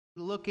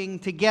Looking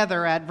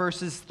together at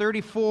verses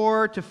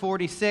 34 to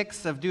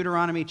 46 of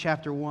Deuteronomy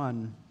chapter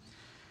 1.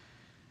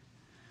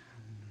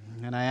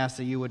 And I ask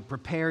that you would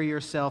prepare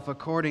yourself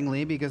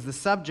accordingly because the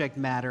subject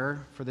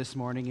matter for this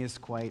morning is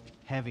quite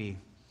heavy.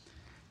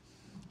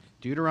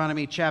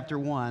 Deuteronomy chapter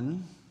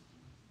 1,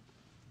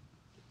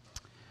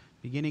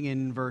 beginning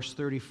in verse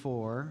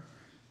 34,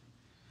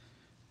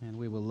 and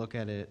we will look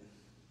at it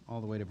all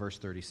the way to verse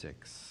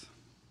 36.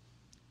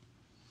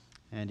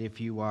 And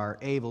if you are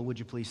able, would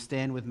you please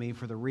stand with me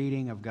for the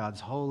reading of God's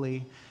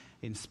holy,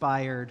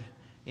 inspired,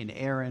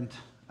 inerrant,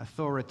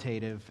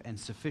 authoritative, and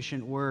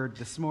sufficient word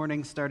this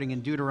morning, starting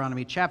in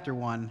Deuteronomy chapter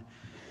 1,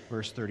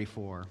 verse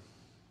 34.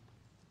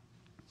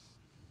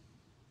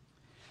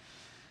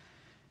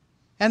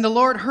 And the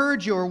Lord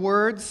heard your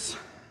words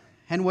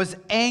and was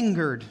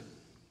angered.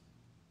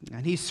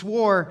 And he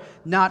swore,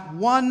 not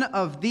one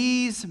of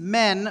these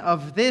men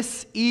of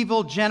this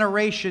evil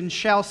generation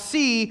shall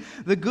see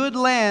the good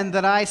land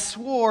that I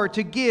swore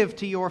to give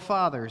to your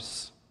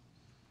fathers,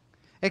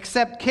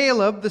 except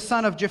Caleb the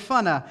son of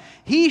Jephunneh.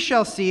 He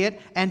shall see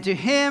it, and to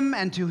him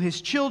and to his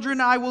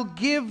children I will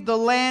give the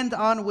land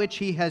on which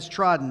he has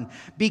trodden,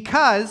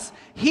 because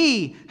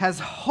he has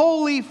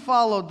wholly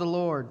followed the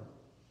Lord.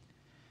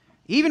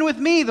 Even with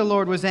me the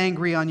Lord was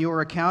angry on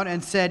your account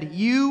and said,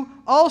 you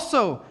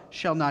also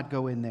shall not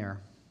go in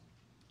there.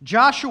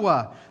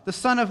 Joshua, the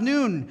son of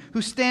Nun,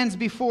 who stands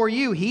before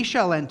you, he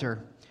shall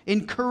enter.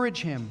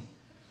 Encourage him,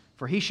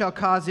 for he shall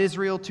cause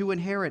Israel to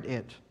inherit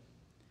it.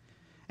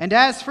 And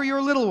as for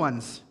your little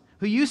ones,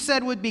 who you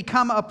said would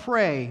become a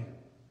prey,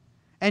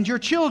 and your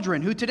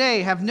children, who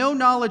today have no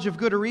knowledge of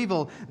good or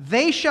evil,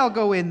 they shall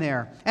go in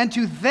there, and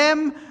to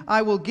them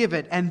I will give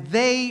it, and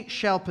they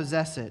shall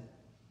possess it.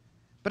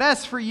 But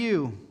as for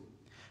you,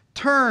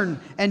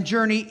 turn and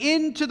journey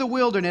into the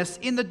wilderness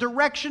in the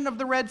direction of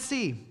the Red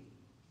Sea.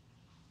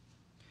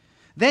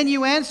 Then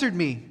you answered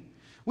me,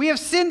 we have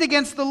sinned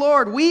against the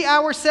Lord. We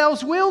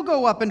ourselves will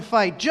go up and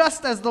fight,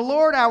 just as the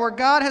Lord our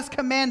God has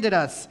commanded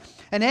us.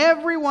 And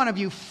every one of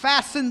you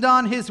fastened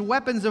on his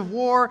weapons of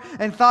war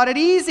and thought it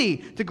easy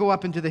to go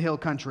up into the hill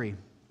country.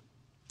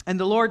 And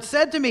the Lord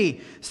said to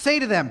me, say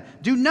to them,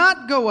 do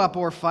not go up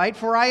or fight,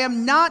 for I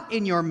am not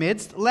in your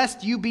midst,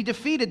 lest you be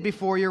defeated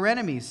before your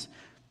enemies.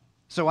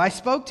 So I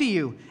spoke to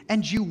you,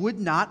 and you would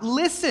not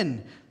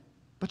listen.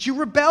 But you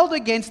rebelled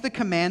against the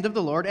command of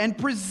the Lord, and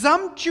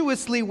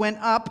presumptuously went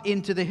up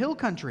into the hill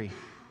country.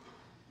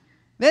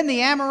 Then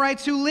the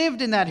Amorites who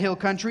lived in that hill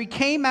country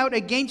came out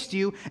against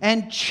you,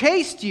 and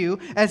chased you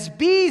as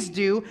bees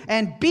do,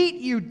 and beat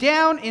you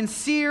down in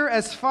Seir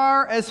as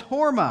far as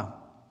Hormah.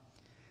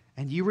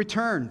 And you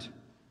returned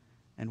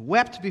and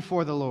wept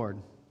before the Lord.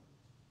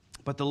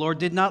 But the Lord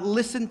did not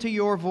listen to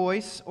your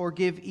voice or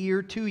give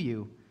ear to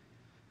you.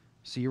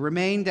 So you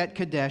remained at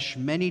Kadesh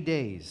many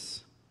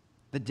days,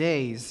 the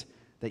days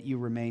that you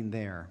remained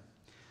there.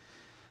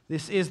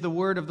 This is the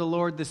word of the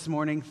Lord this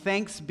morning.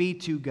 Thanks be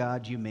to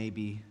God. You may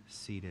be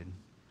seated.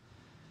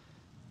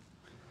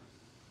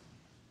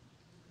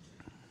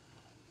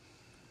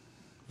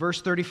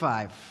 Verse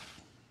 35.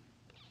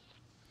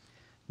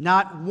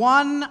 Not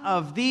one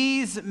of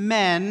these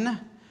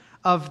men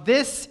of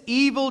this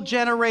evil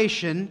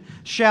generation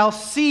shall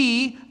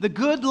see the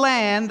good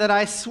land that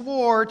I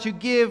swore to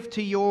give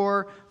to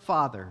your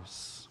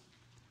fathers.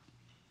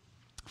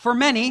 For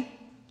many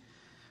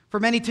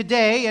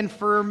today and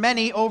for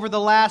many over the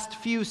last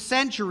few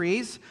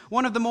centuries,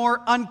 one of the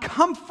more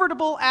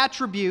uncomfortable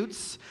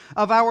attributes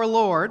of our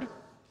Lord,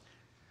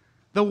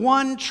 the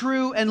one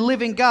true and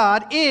living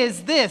God,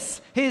 is this: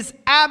 his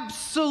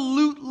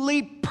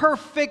absolutely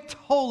perfect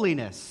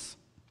holiness.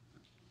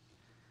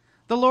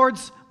 The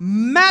Lord's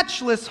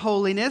matchless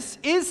holiness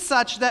is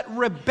such that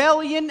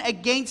rebellion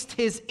against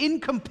his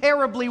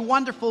incomparably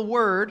wonderful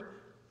word,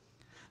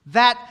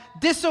 that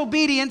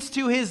disobedience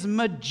to his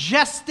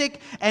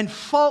majestic and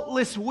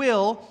faultless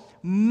will,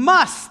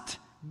 must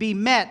be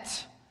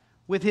met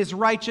with his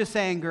righteous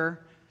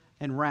anger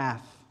and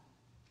wrath.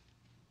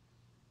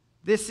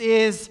 This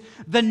is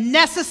the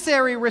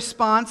necessary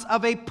response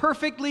of a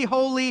perfectly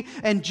holy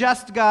and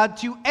just God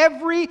to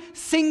every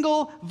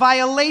single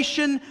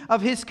violation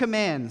of his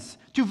commands.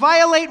 To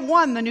violate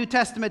one, the New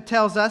Testament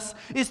tells us,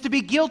 is to be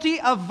guilty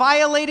of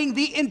violating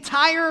the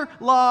entire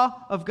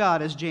law of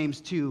God, as James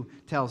 2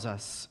 tells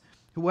us.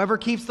 Whoever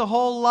keeps the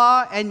whole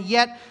law and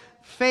yet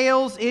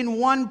fails in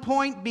one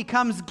point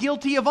becomes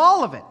guilty of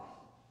all of it.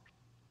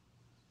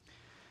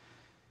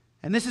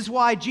 And this is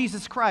why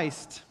Jesus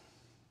Christ,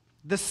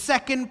 the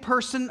second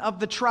person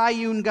of the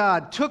triune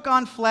God, took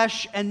on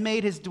flesh and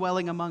made his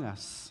dwelling among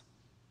us.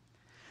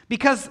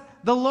 Because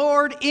the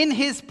Lord, in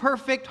his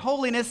perfect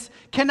holiness,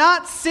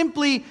 cannot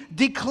simply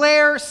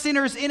declare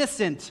sinners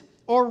innocent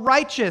or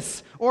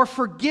righteous or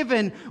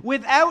forgiven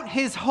without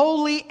his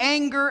holy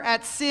anger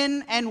at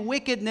sin and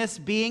wickedness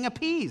being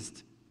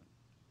appeased.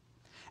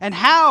 And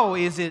how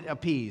is it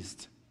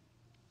appeased?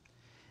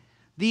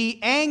 The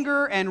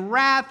anger and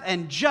wrath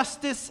and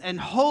justice and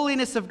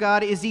holiness of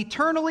God is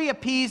eternally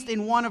appeased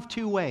in one of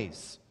two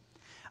ways.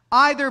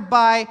 Either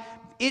by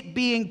it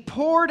being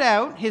poured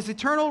out, his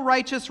eternal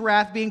righteous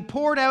wrath being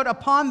poured out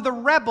upon the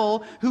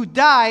rebel who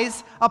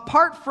dies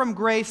apart from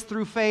grace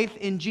through faith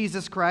in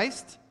Jesus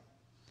Christ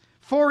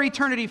for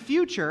eternity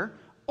future,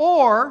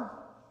 or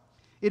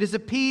it is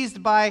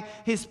appeased by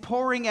his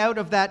pouring out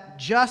of that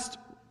just,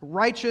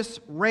 righteous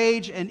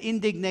rage and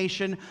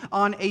indignation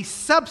on a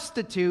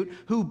substitute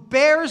who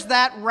bears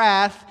that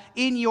wrath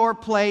in your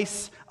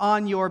place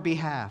on your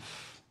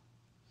behalf.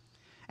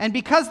 And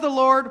because the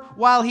Lord,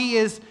 while he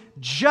is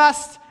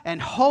just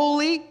and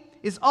holy,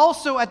 is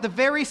also at the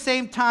very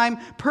same time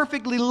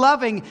perfectly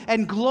loving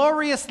and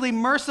gloriously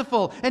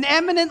merciful and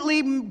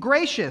eminently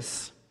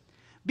gracious,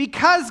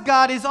 because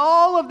God is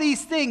all of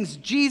these things,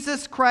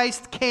 Jesus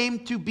Christ came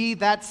to be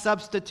that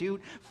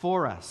substitute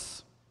for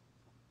us.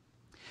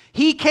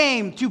 He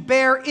came to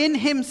bear in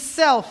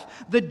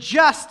himself the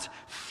just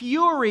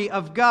fury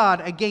of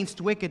God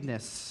against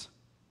wickedness.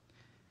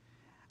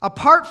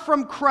 Apart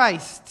from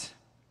Christ,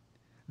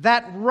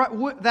 that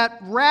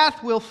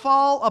wrath will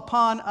fall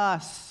upon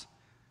us.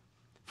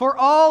 For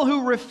all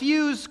who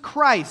refuse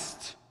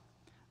Christ,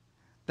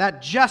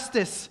 that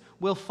justice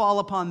will fall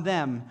upon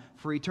them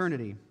for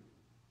eternity.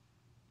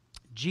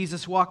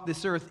 Jesus walked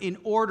this earth in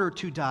order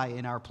to die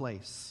in our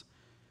place,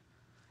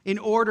 in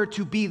order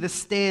to be the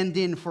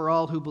stand-in for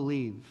all who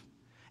believe,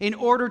 in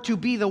order to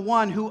be the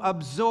one who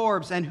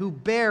absorbs and who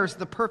bears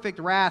the perfect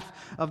wrath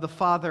of the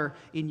Father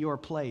in your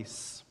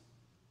place.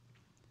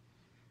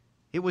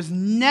 It was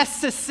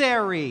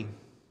necessary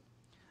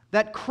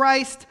that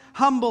Christ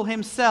humble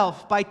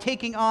himself by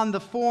taking on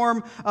the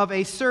form of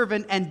a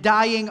servant and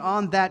dying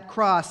on that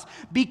cross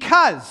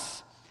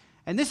because,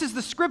 and this is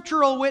the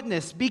scriptural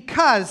witness,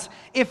 because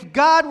if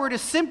God were to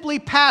simply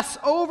pass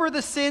over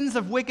the sins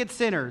of wicked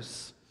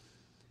sinners,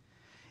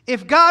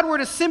 if God were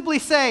to simply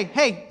say,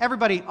 hey,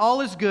 everybody,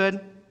 all is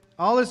good,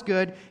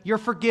 you're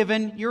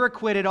forgiven, you're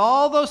acquitted,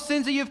 all those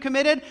sins that you've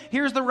committed,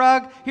 here's the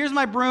rug, here's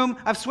my broom,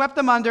 I've swept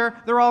them under,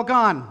 they're all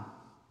gone.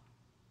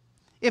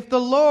 If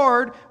the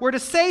Lord were to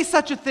say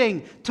such a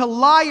thing to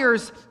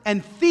liars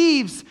and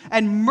thieves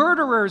and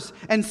murderers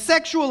and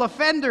sexual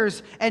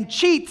offenders and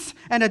cheats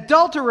and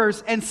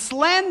adulterers and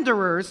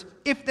slanderers,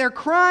 if their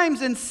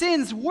crimes and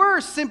sins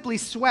were simply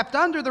swept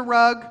under the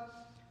rug,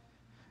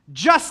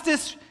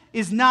 justice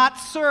is not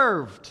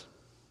served.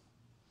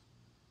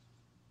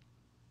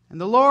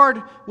 And the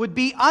Lord would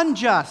be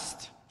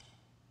unjust.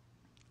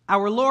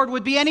 Our Lord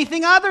would be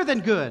anything other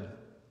than good.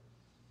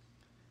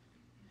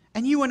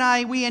 And you and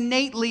I, we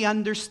innately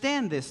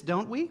understand this,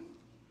 don't we?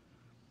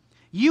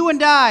 You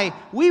and I,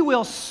 we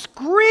will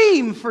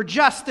scream for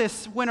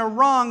justice when a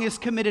wrong is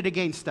committed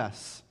against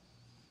us.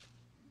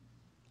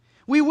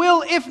 We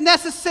will, if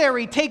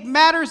necessary, take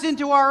matters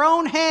into our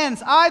own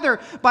hands, either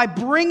by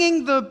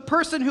bringing the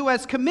person who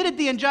has committed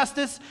the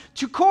injustice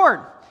to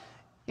court,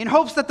 in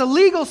hopes that the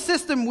legal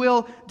system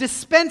will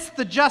dispense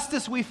the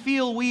justice we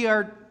feel we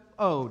are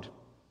owed.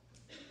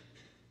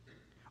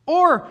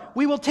 Or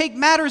we will take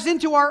matters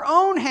into our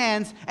own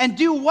hands and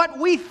do what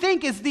we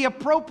think is the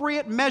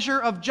appropriate measure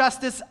of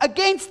justice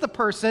against the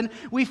person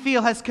we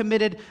feel has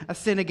committed a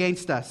sin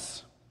against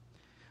us.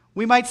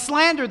 We might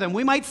slander them,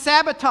 we might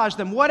sabotage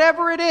them,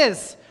 whatever it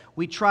is,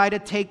 we try to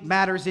take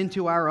matters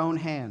into our own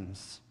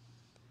hands.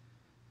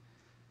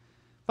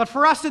 But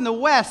for us in the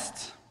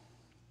West,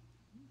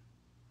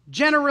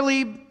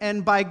 generally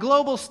and by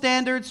global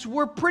standards,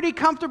 we're pretty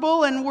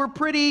comfortable and we're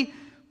pretty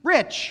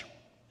rich.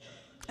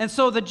 And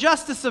so the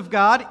justice of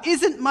God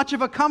isn't much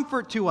of a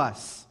comfort to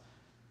us.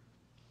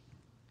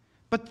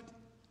 But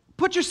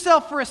put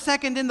yourself for a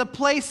second in the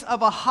place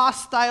of a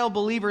hostile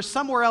believer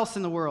somewhere else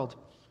in the world,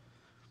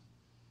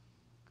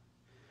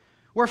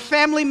 where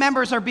family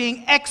members are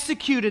being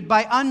executed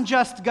by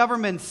unjust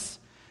governments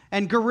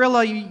and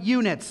guerrilla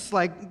units,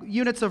 like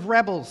units of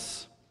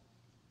rebels.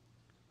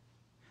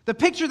 The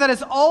picture that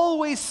has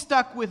always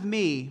stuck with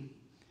me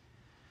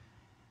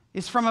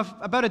is from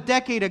about a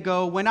decade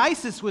ago when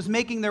ISIS was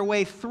making their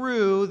way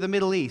through the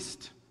Middle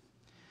East.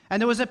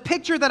 And there was a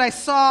picture that I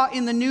saw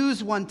in the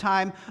news one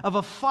time of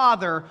a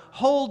father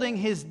holding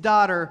his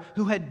daughter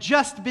who had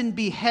just been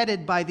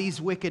beheaded by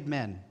these wicked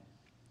men.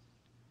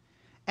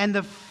 And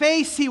the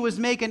face he was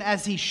making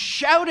as he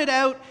shouted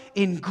out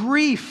in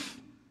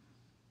grief.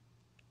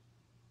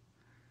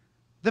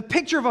 The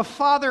picture of a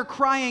father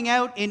crying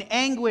out in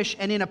anguish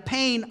and in a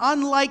pain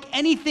unlike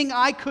anything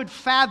I could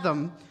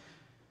fathom.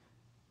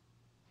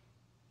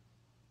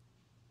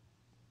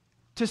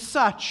 To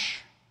such,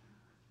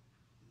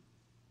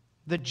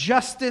 the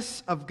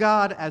justice of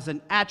God as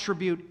an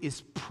attribute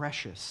is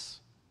precious.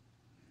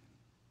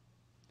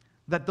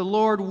 That the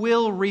Lord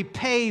will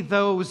repay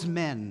those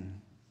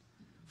men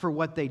for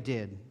what they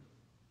did.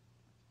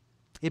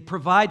 It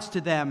provides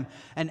to them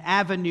an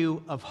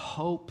avenue of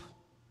hope.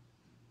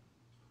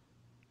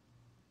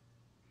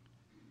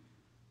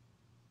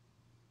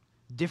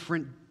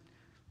 Different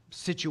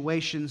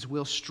situations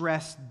will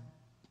stress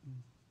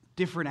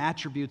different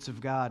attributes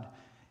of God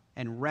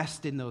and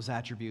rest in those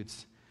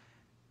attributes,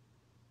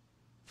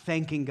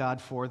 thanking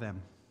God for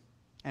them.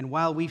 And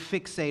while we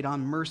fixate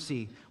on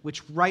mercy,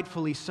 which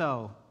rightfully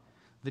so,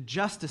 the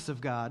justice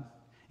of God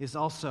is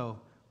also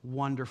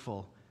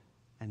wonderful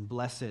and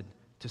blessed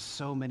to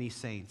so many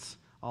saints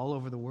all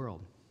over the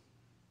world.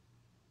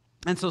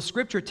 And so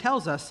Scripture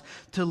tells us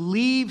to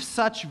leave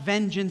such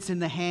vengeance in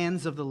the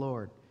hands of the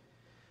Lord.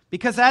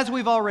 Because as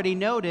we've already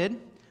noted,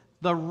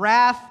 the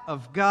wrath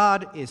of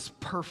God is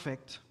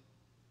perfect.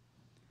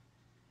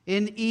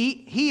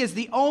 He is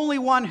the only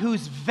one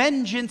whose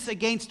vengeance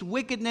against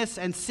wickedness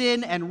and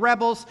sin and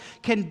rebels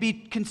can be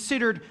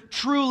considered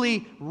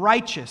truly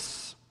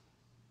righteous.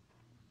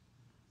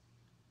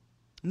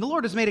 And the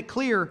Lord has made it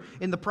clear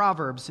in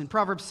Proverbs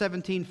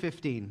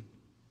 17:15.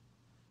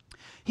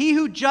 He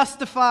who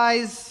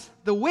justifies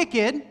the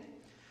wicked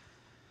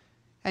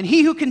and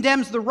he who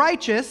condemns the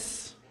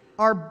righteous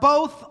are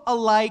both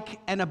alike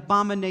an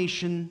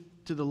abomination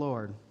to the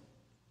Lord.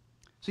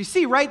 So you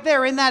see right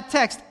there in that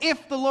text,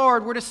 if the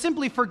Lord were to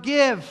simply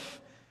forgive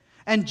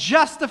and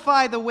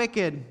justify the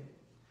wicked,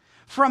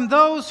 from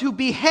those who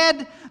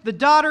behead the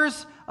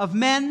daughters of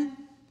men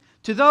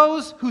to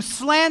those who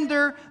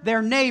slander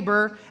their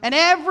neighbor and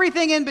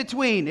everything in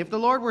between, if the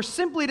Lord were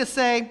simply to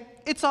say,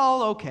 it's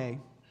all okay,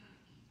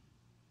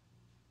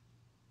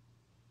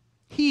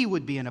 he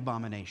would be an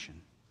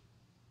abomination.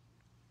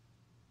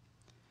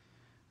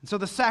 And so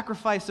the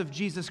sacrifice of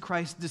Jesus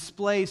Christ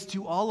displays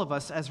to all of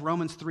us, as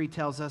Romans 3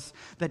 tells us,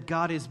 that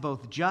God is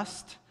both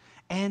just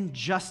and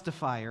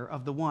justifier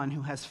of the one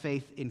who has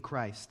faith in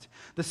Christ.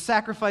 The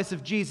sacrifice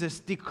of Jesus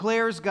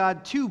declares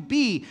God to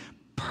be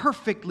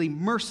perfectly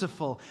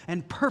merciful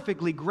and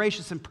perfectly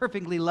gracious and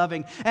perfectly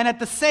loving, and at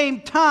the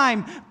same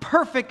time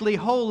perfectly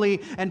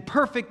holy and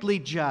perfectly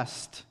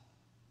just.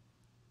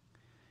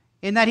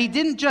 In that he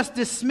didn't just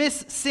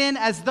dismiss sin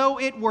as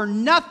though it were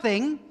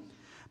nothing,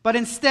 but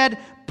instead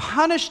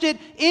punished it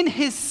in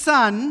his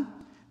Son,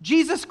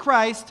 Jesus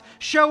Christ,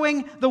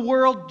 showing the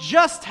world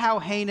just how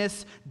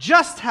heinous,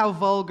 just how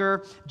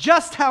vulgar,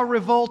 just how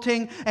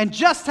revolting, and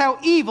just how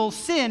evil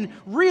sin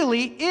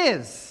really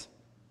is.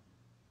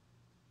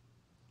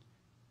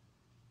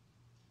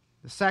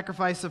 The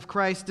sacrifice of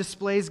Christ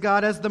displays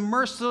God as the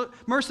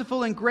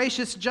merciful and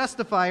gracious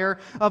justifier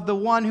of the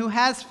one who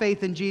has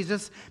faith in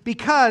Jesus,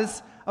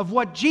 because of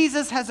what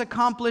Jesus has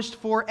accomplished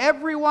for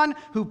everyone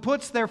who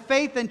puts their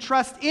faith and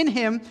trust in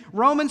him.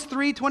 Romans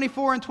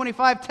 3:24 and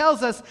 25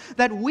 tells us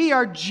that we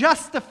are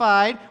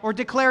justified or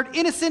declared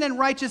innocent and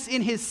righteous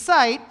in his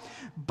sight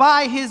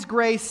by his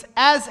grace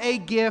as a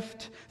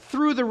gift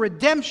through the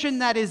redemption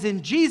that is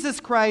in Jesus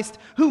Christ,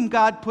 whom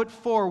God put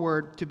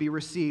forward to be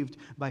received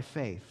by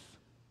faith.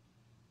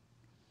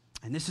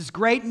 And this is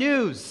great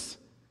news,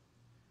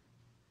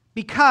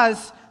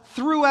 because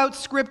throughout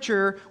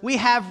Scripture, we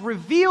have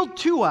revealed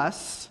to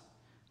us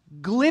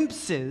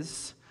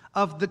glimpses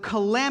of the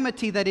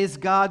calamity that is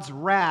God's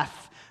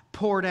wrath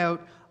poured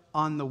out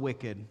on the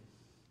wicked.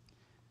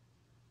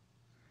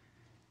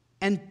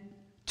 And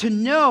to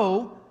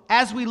know,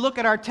 as we look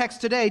at our text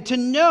today, to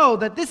know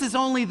that this is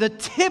only the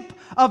tip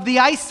of the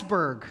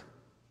iceberg.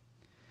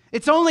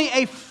 It's only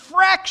a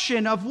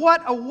fraction of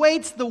what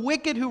awaits the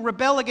wicked who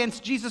rebel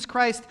against Jesus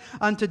Christ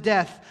unto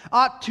death,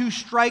 ought to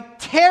strike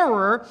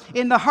terror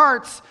in the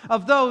hearts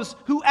of those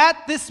who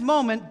at this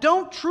moment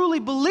don't truly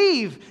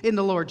believe in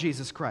the Lord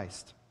Jesus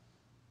Christ.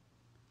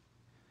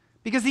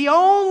 Because the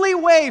only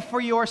way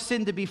for your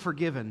sin to be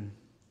forgiven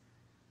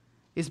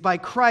is by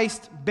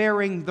Christ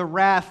bearing the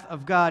wrath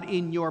of God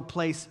in your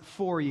place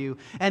for you.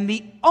 And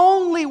the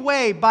only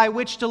way by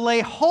which to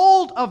lay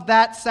hold of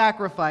that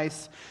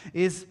sacrifice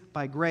is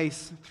by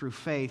grace through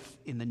faith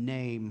in the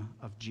name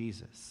of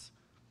Jesus.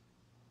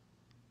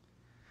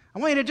 I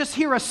want you to just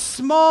hear a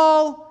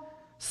small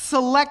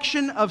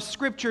selection of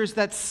scriptures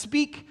that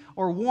speak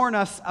or warn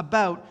us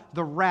about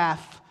the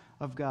wrath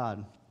of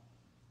God.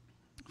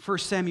 1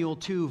 Samuel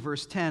 2,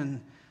 verse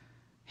 10,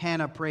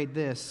 Hannah prayed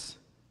this: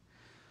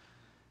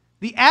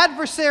 "The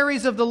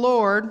adversaries of the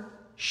Lord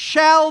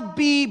shall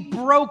be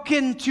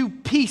broken to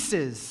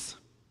pieces.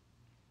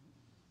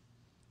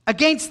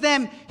 Against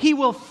them he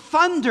will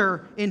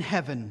thunder in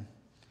heaven.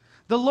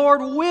 The Lord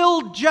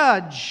will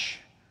judge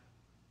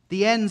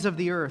the ends of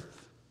the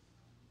earth."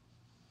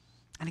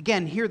 And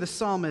again, hear the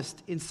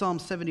psalmist in Psalm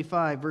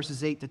 75,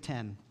 verses 8 to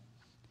 10.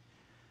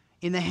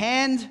 "In the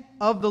hand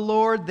of the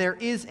Lord there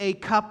is a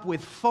cup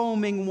with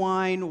foaming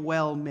wine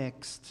well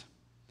mixed.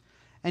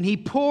 And he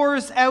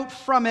pours out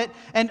from it,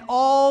 and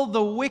all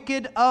the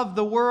wicked of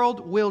the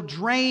world will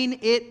drain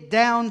it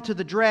down to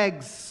the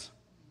dregs.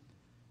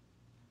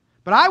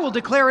 But I will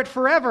declare it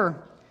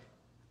forever.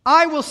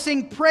 I will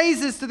sing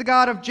praises to the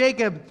God of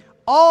Jacob.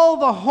 All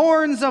the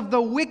horns of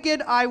the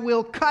wicked I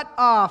will cut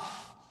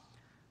off,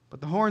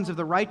 but the horns of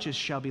the righteous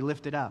shall be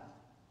lifted up."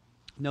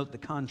 Note the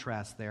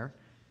contrast there.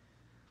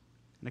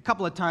 And a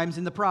couple of times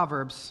in the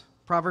Proverbs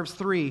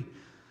 3,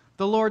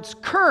 "The Lord's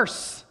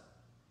curse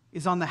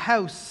is on the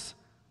house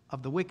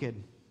of the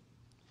wicked,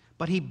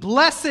 but he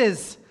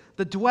blesses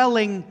the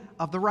dwelling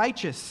of the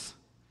righteous.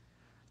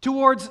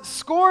 Towards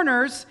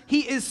scorners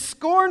he is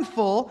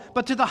scornful,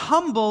 but to the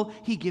humble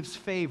he gives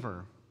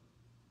favor."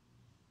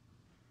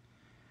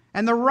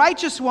 And the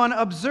righteous one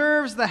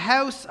observes the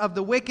house of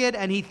the wicked,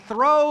 and he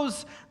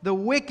throws the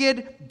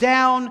wicked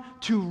down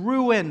to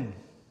ruin.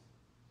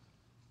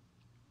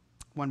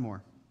 One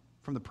more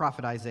from the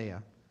prophet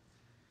Isaiah.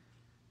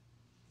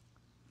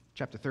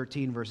 Chapter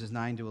 13, verses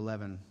 9 to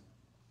 11.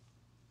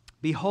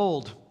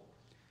 Behold,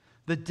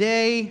 the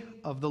day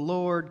of the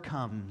Lord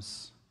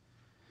comes,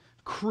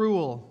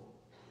 cruel,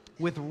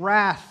 with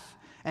wrath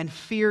and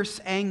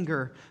fierce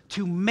anger,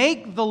 to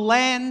make the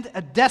land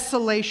a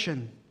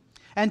desolation,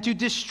 and to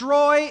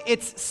destroy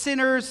its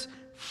sinners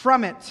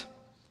from it.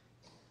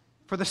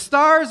 For the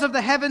stars of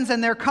the heavens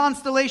and their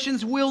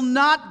constellations will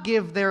not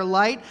give their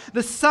light.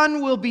 The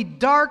sun will be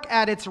dark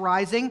at its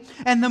rising,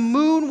 and the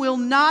moon will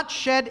not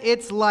shed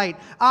its light.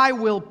 I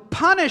will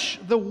punish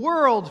the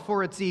world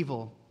for its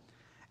evil,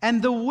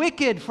 and the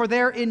wicked for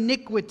their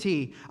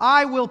iniquity.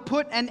 I will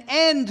put an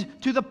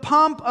end to the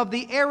pomp of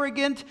the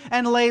arrogant,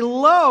 and lay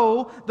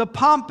low the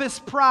pompous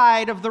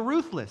pride of the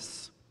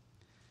ruthless.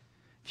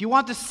 If you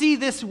want to see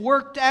this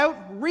worked out,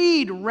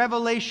 read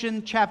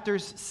Revelation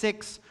chapters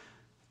 6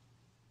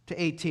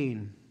 to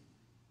 18.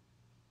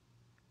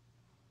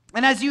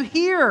 And as you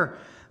hear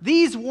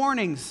these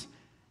warnings,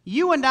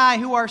 you and I,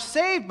 who are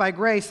saved by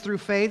grace through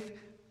faith,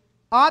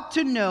 ought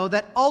to know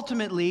that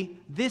ultimately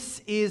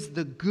this is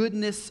the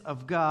goodness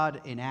of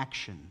God in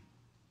action.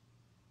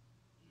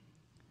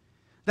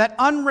 That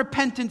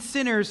unrepentant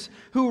sinners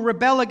who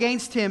rebel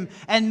against him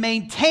and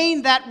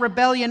maintain that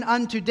rebellion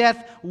unto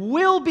death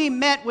will be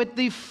met with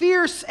the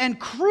fierce and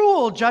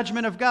cruel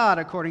judgment of God,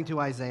 according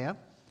to Isaiah.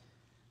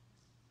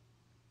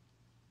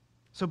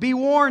 So be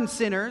warned,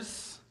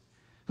 sinners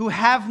who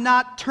have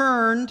not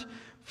turned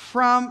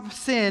from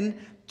sin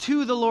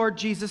to the Lord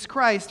Jesus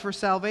Christ for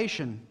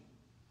salvation.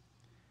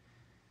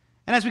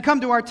 And as we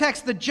come to our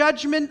text, the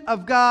judgment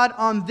of God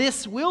on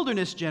this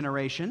wilderness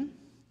generation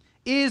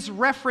is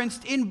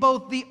referenced in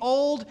both the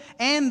Old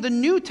and the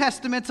New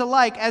Testaments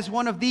alike as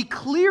one of the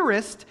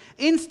clearest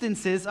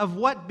instances of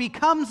what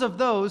becomes of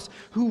those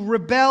who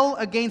rebel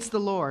against the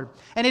Lord.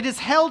 And it is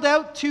held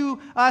out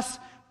to us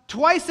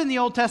twice in the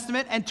Old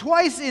Testament and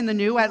twice in the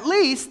New, at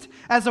least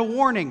as a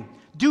warning.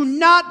 Do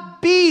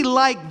not be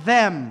like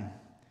them.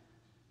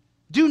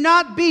 Do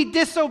not be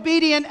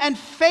disobedient and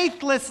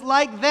faithless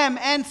like them,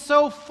 and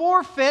so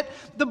forfeit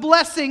the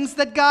blessings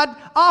that God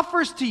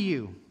offers to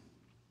you.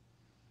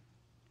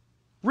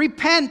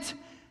 Repent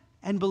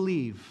and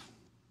believe.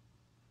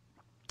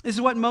 This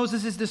is what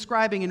Moses is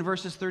describing in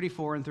verses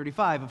 34 and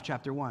 35 of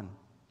chapter 1.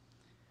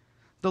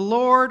 The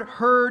Lord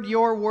heard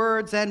your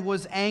words and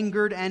was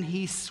angered, and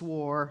he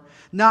swore,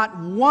 not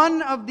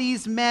one of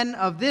these men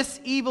of this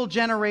evil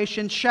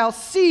generation shall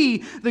see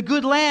the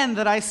good land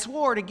that I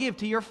swore to give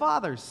to your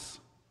fathers.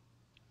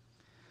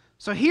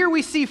 So here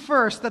we see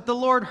first that the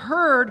Lord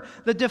heard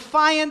the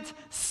defiant,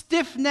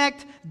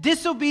 stiff-necked,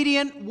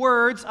 disobedient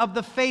words of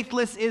the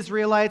faithless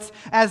Israelites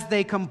as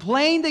they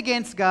complained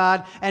against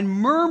God and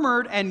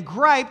murmured and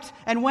griped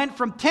and went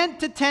from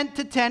tent to tent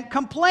to tent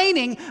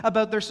complaining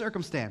about their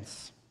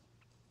circumstance,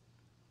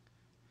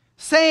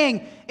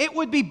 saying, it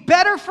would be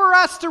better for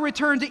us to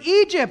return to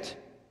Egypt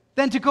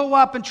than to go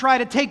up and try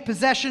to take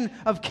possession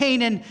of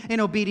Canaan in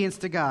obedience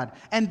to God.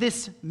 And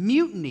this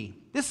mutiny,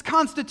 this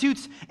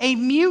constitutes a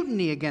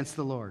mutiny against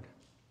the Lord.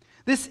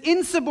 This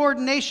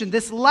insubordination,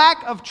 this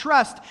lack of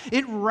trust,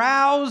 it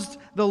roused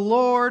the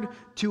Lord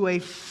to a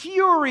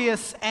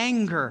furious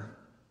anger,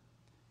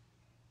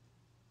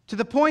 to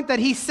the point that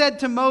he said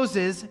to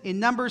Moses in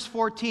Numbers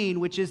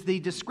 14, which is the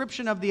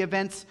description of the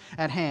events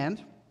at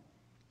hand,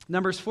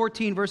 Numbers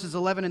 14, verses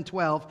 11 and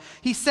 12,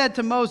 he said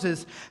to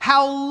Moses,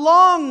 how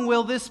long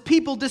will this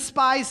people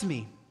despise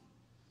me?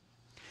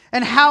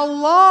 And how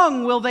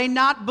long will they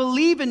not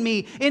believe in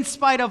me in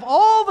spite of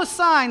all the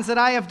signs that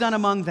I have done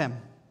among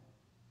them?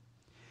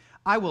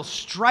 I will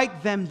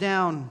strike them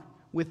down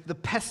with the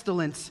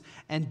pestilence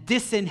and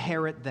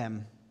disinherit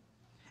them.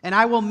 And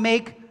I will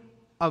make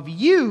of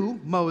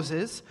you,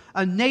 Moses,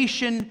 a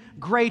nation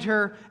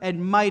greater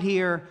and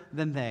mightier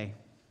than they.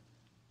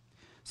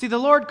 See, the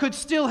Lord could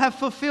still have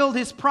fulfilled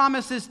his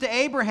promises to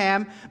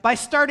Abraham by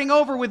starting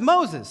over with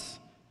Moses,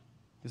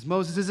 because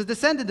Moses is a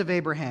descendant of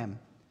Abraham.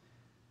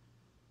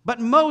 But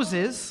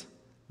Moses,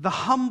 the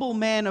humble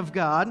man of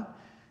God,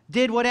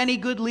 did what any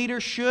good leader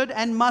should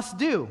and must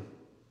do.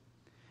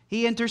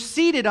 He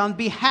interceded on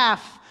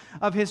behalf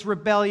of his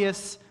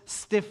rebellious,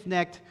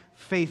 stiff-necked,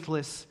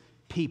 faithless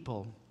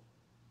people.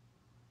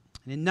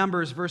 And in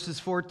Numbers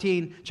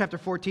chapter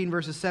 14,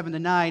 verses 7 to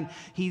 9,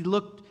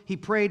 he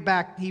prayed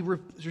back, he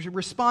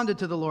responded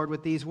to the Lord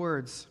with these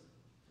words.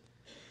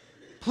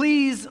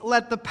 Please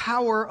let the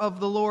power of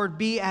the Lord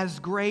be as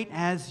great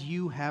as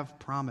you have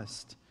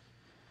promised,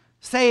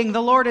 saying,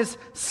 the Lord is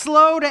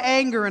slow to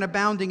anger and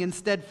abounding in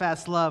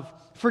steadfast love,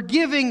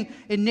 forgiving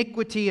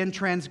iniquity and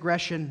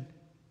transgression.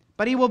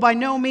 But he will by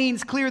no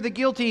means clear the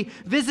guilty,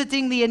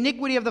 visiting the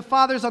iniquity of the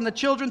fathers on the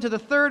children to the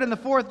third and the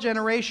fourth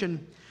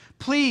generation.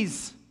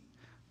 Please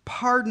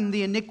pardon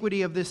the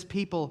iniquity of this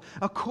people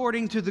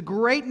according to the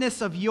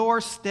greatness of your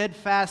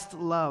steadfast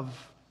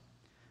love,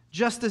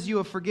 just as you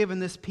have forgiven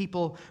this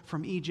people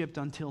from Egypt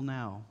until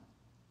now.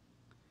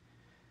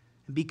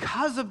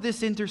 Because of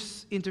this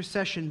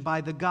intercession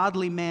by the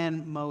godly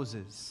man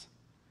Moses,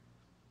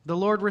 the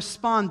Lord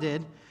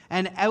responded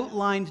and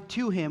outlined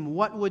to him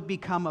what would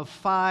become of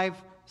 5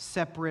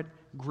 separate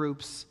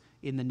groups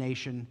in the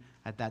nation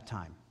at that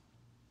time.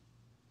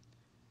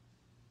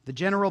 The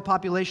general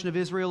population of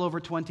Israel over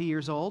 20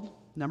 years old,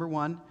 number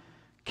 1.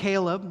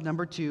 Caleb,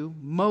 number 2.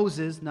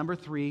 Moses, number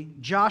 3.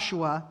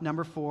 Joshua,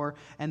 number 4.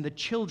 And the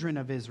children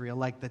of Israel,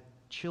 like the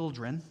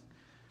children,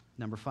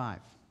 number 5.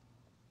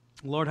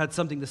 The Lord had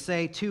something to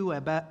say to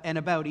and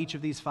about each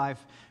of these 5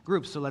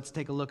 groups, so let's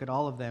take a look at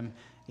all of them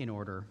in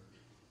order.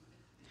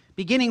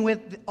 Beginning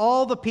with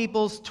all the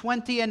peoples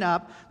 20 and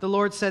up, the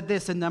Lord said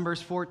this in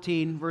Numbers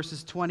 14,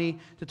 verses 20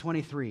 to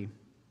 23.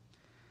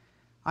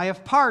 I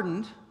have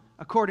pardoned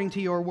according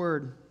to your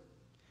word,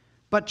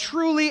 but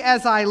truly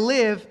as I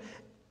live,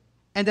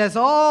 and as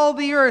all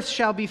the earth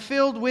shall be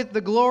filled with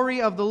the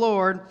glory of the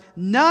Lord,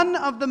 none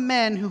of the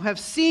men who have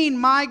seen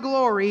my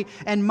glory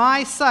and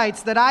my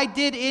sights that I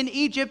did in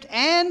Egypt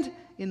and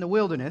in the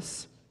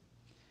wilderness,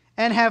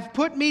 and have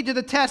put me to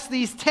the test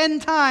these 10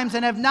 times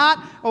and have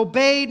not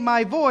obeyed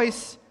my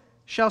voice,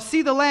 shall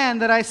see the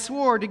land that I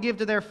swore to give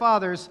to their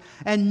fathers,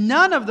 and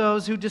none of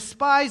those who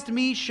despised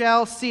me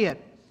shall see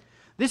it.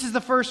 This is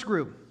the first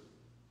group.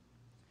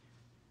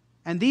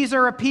 And these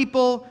are a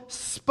people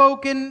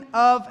spoken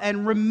of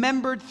and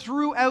remembered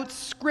throughout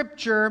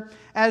Scripture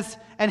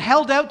and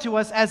held out to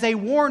us as a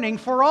warning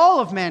for all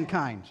of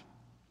mankind.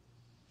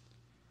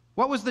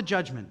 What was the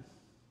judgment?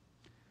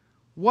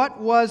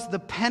 What was the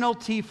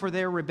penalty for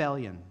their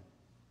rebellion?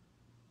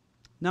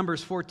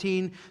 Numbers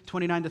 14,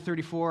 29 to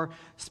 34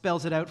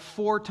 spells it out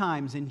 4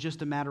 times in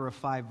just a matter of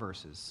 5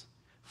 verses.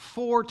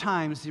 4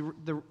 times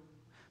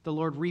the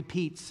Lord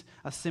repeats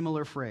a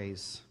similar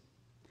phrase.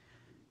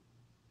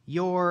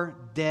 Your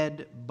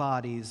dead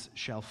bodies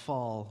shall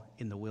fall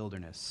in the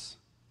wilderness.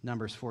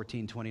 Numbers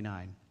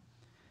 14:29.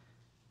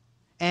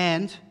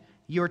 And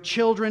your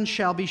children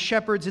shall be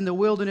shepherds in the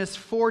wilderness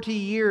 40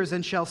 years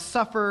and shall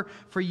suffer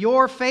for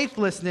your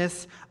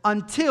faithlessness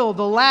until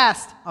the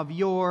last of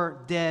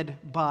your dead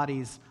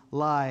bodies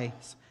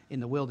lies in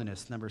the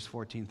wilderness. Numbers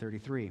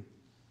 14:33.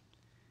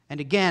 And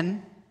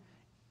again,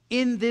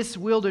 in this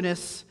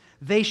wilderness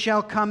they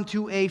shall come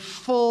to a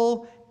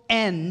full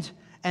end,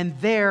 and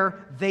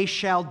there they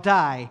shall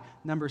die.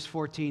 Numbers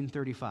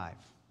 14:35.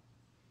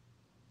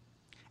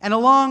 And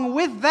along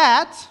with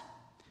that,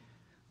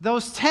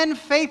 those 10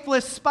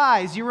 faithless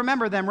spies, you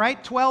remember them,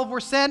 right? 12 were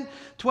sent,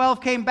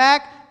 12 came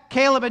back.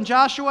 Caleb and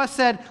Joshua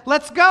said,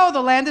 let's go,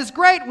 the land is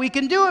great, we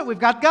can do it, we've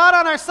got God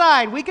on our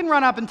side, we can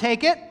run up and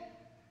take it.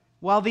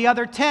 While the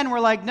other 10 were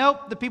like,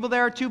 nope, the people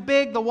there are too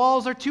big, the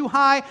walls are too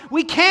high,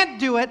 we can't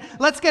do it,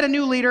 let's get a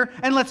new leader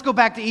and let's go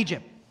back to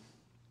Egypt.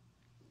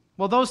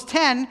 Well, those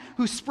 10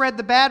 who spread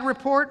the bad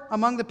report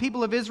among the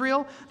people of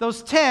Israel,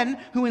 those 10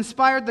 who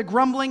inspired the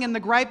grumbling and the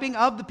griping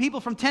of the people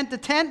from tent to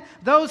tent,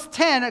 those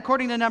 10,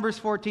 according to Numbers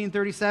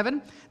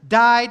 14:37,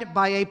 died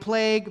by a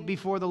plague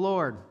before the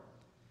Lord.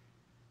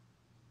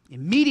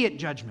 Immediate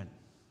judgment.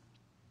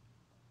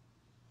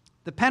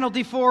 The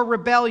penalty for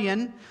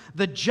rebellion,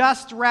 the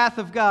just wrath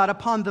of God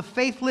upon the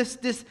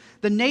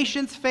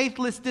nation's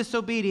faithless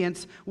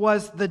disobedience,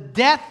 was the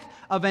death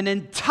of an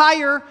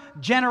entire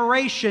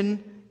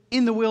generation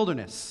in the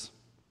wilderness.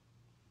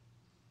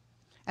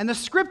 And the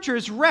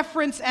Scriptures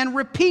reference and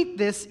repeat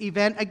this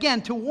event,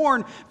 again, to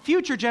warn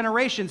future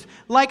generations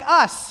like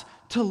us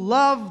to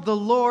love the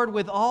Lord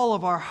with all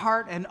of our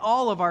heart and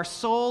all of our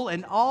soul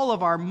and all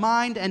of our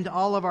mind and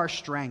all of our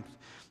strength.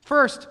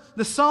 First,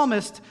 the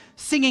psalmist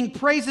singing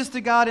praises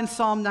to God in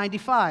Psalm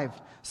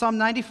 95. Psalm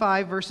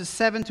 95, verses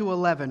 7 to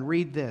 11.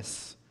 Read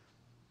this.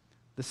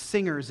 The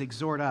singers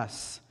exhort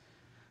us.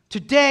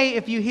 Today,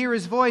 if you hear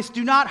his voice,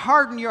 do not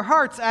harden your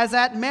hearts as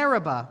at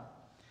Meribah,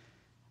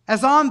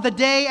 as on the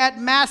day at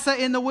Massah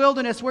in the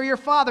wilderness, where your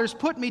fathers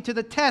put me to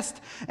the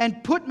test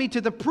and put me to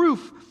the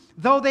proof,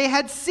 though they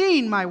had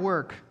seen my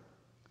work.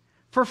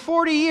 For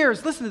 40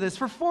 years, listen to this,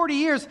 for 40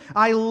 years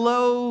I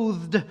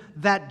loathed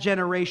that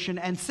generation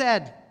and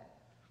said,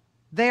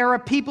 they are a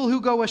people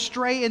who go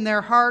astray in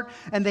their heart,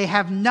 and they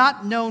have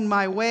not known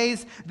my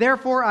ways.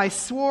 Therefore I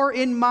swore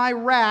in my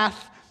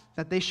wrath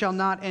that they shall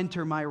not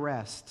enter my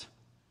rest.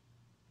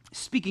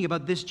 Speaking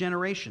about this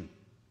generation.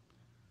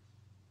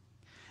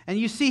 And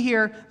you see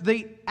here,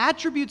 the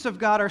attributes of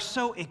God are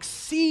so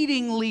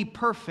exceedingly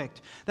perfect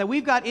that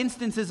we've got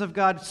instances of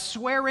God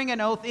swearing an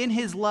oath in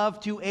his love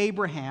to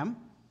Abraham.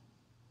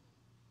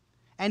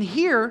 And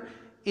here,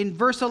 in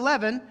verse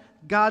 11,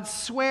 God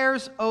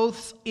swears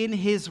oaths in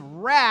his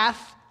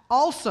wrath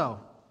also.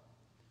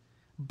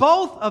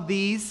 Both of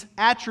these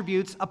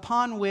attributes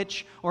upon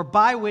which, or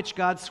by which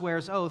God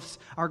swears oaths,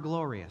 are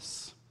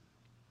glorious.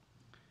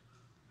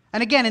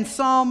 And again, in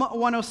Psalm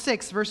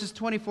 106, verses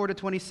 24 to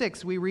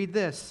 26, we read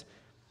this.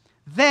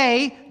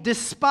 They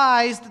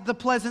despised the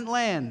pleasant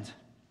land.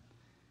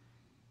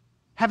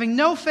 Having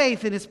no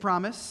faith in his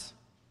promise,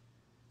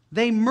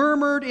 they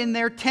murmured in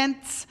their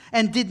tents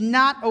and did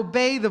not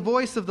obey the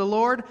voice of the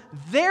Lord.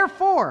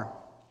 Therefore,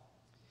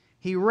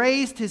 He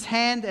raised his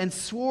hand and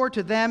swore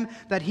to them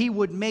that he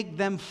would make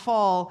them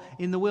fall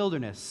in the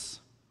wilderness.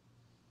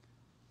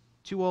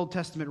 2 Old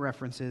Testament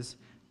references,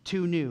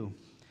 2 new.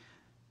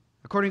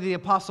 According to the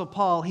Apostle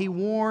Paul, he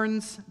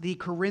warns the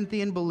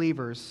Corinthian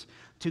believers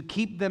to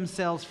keep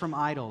themselves from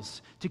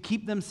idols, to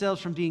keep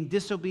themselves from being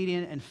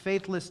disobedient and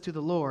faithless to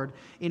the Lord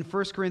in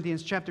 1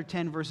 Corinthians chapter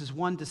 10, verses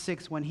 1 to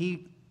 6, when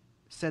he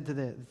said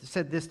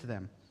this to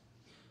them.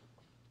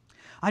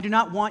 I do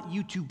not want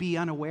you to be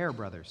unaware,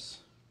 brothers,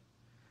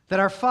 that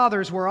our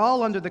fathers were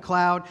all under the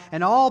cloud,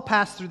 and all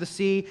passed through the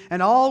sea,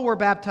 and all were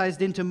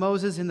baptized into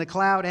Moses in the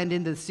cloud and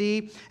into the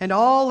sea, and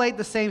all ate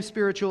the same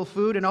spiritual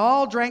food, and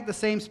all drank the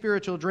same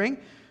spiritual drink,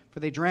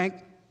 for they drank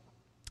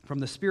from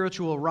the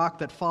spiritual rock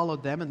that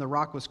followed them, and the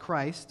rock was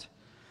Christ.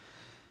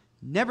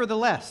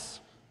 Nevertheless,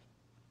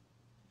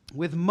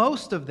 with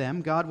most of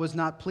them God was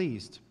not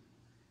pleased,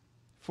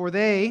 for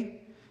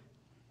they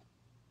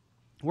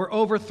were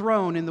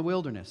overthrown in the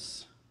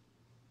wilderness.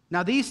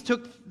 Now these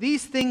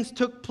things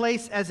took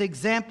place as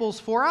examples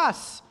for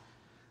us,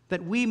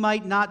 that we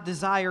might not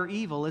desire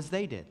evil as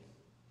they did.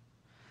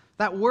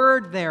 That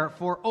word there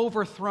for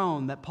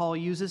overthrown that Paul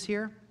uses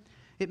here,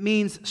 it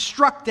means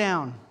struck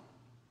down,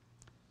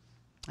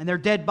 and their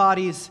dead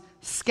bodies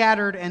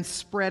scattered and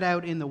spread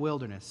out in the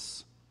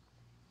wilderness.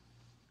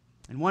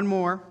 And one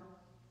more,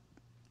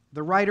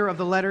 the writer of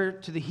the letter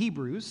to the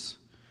Hebrews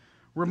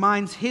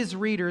reminds his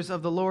readers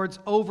of the Lord's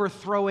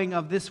overthrowing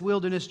of this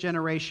wilderness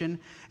generation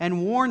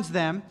and warns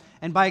them,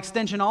 and by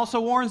extension also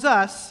warns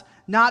us,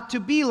 not to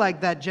be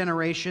like that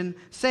generation,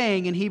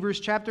 saying in Hebrews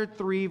chapter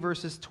 3,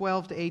 verses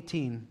 12 to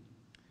 18,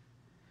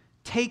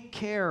 take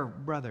care,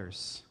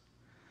 brothers,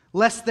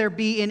 lest there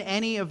be in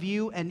any of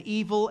you an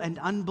evil and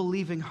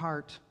unbelieving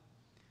heart,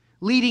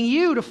 leading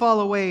you to fall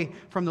away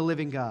from the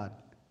living God.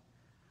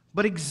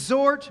 But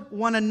exhort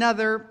one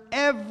another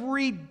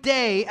every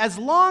day, as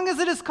long as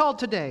it is called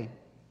today,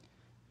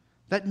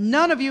 that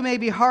none of you may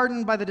be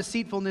hardened by the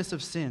deceitfulness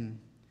of sin.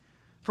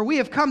 For we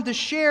have come to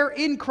share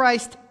in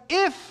Christ,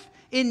 if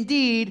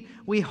indeed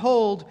we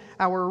hold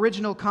our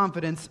original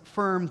confidence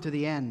firm to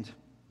the end.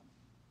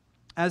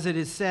 As it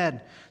is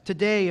said,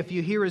 today, if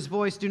you hear his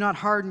voice, do not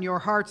harden your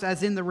hearts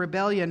as in the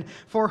rebellion.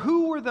 For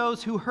who were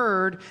those who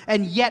heard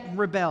and yet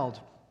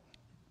rebelled?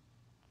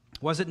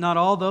 Was it not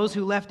all those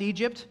who left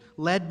Egypt,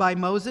 led by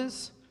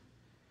Moses?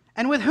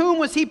 And with whom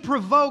was he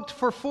provoked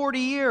for 40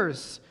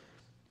 years?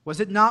 Was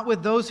it not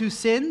with those who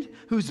sinned,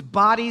 whose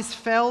bodies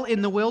fell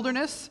in the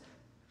wilderness?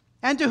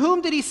 And to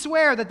whom did he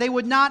swear that they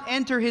would not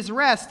enter his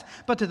rest,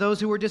 but to those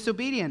who were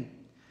disobedient?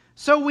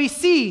 So we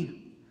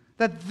see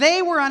that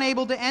they were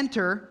unable to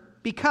enter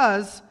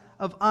because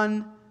of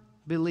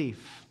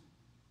unbelief.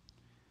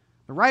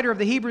 The writer of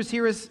the Hebrews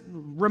here is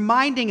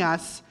reminding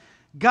us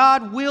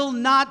God will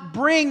not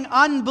bring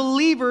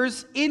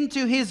unbelievers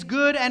into his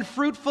good and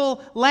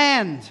fruitful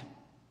land.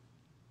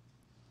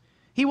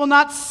 He will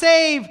not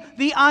save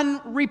the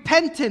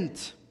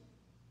unrepentant.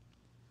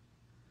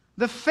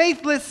 The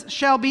faithless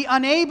shall be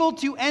unable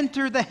to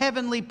enter the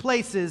heavenly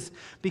places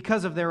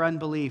because of their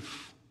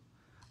unbelief,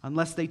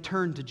 unless they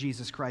turn to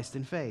Jesus Christ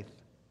in faith.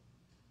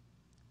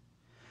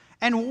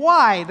 And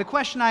why? The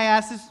question I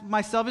ask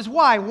myself is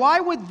why? Why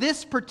would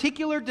this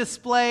particular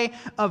display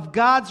of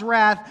God's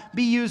wrath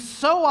be used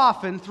so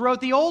often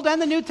throughout the Old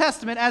and the New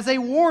Testament as a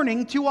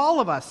warning to all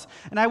of us?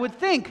 And I would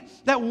think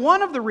that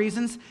one of the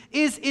reasons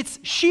is its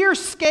sheer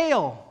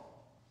scale.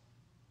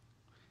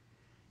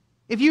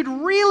 If you'd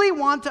really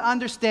want to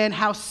understand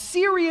how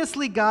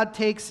seriously God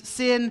takes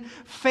sin,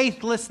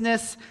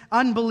 faithlessness,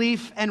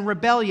 unbelief, and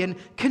rebellion,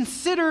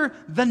 consider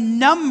the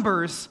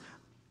numbers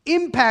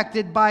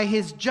impacted by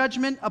his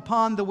judgment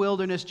upon the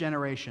wilderness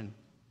generation.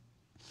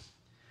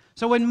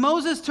 So when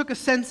Moses took a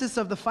census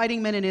of the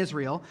fighting men in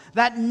Israel,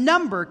 that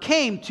number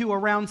came to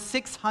around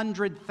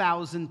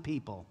 600,000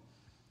 people.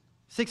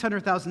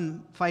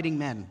 600,000 fighting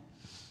men.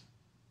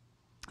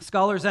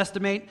 Scholars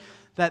estimate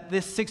that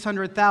this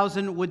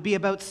 600,000 would be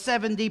about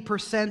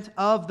 70%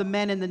 of the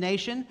men in the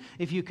nation,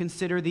 if you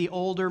consider the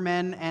older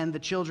men and the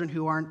children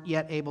who aren't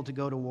yet able to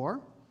go to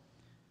war.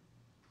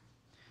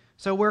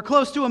 So we're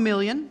close to 1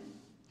 million.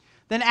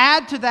 Then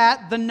add to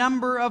that the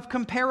number of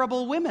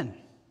comparable women.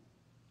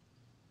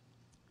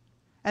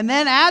 And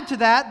then add to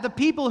that the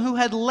people who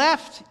had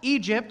left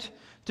Egypt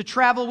to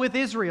travel with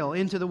Israel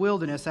into the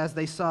wilderness as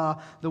they saw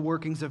the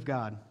workings of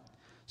God.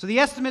 So the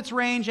estimates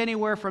range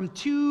anywhere from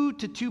 2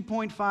 to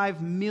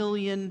 2.5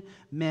 million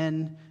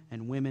men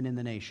and women in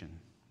the nation.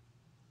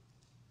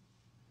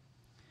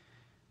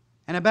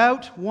 And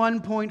about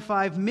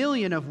 1.5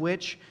 million of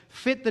which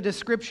fit the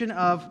description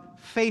of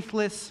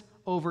faithless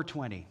over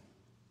 20.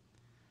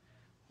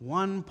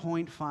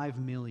 1.5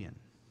 million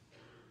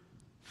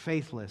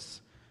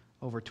faithless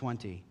over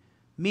 20.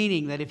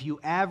 Meaning that if you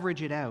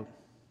average it out,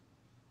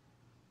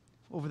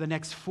 over the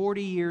next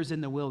 40 years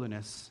in the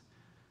wilderness,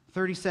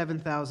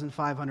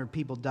 37,500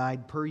 people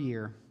died per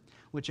year,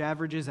 which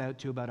averages out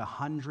to about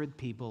 100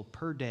 people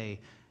per day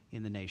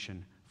in the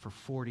nation for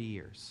 40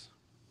 years.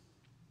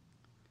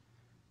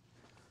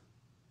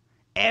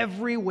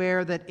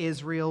 everywhere that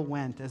Israel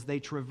went as they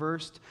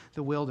traversed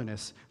the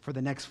wilderness for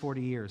the next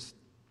 40 years.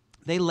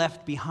 They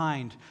left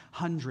behind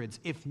hundreds,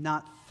 if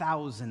not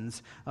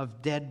thousands,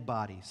 of dead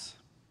bodies.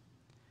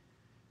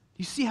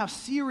 You see how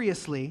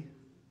seriously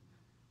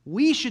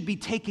we should be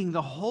taking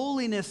the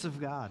holiness of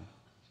God.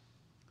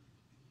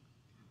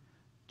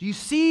 Do you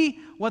see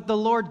what the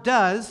Lord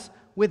does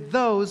with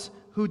those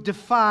who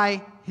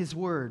defy His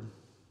word?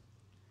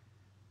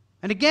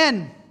 And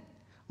again,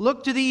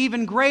 look to the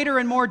even greater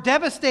and more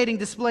devastating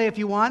display, if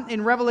you want,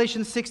 in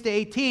Revelation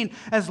 6-18,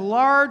 as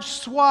large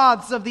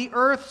swaths of the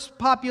earth's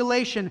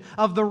population,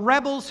 of the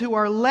rebels who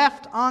are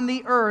left on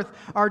the earth,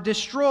 are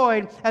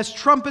destroyed, as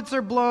trumpets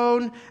are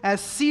blown, as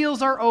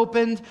seals are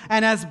opened,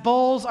 and as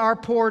bowls are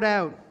poured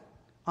out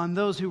on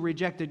those who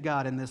rejected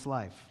God in this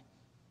life.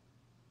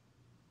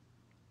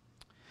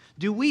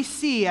 Do we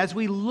see, as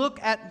we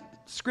look at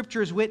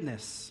Scripture's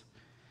witness,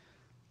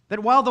 that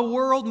while the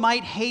world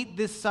might hate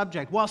this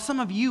subject, while some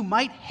of you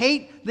might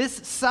hate this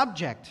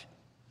subject,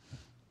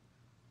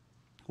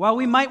 while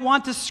we might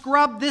want to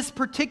scrub this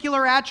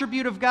particular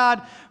attribute of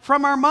God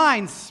from our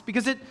minds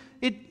because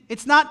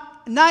it's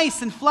not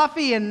nice and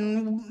fluffy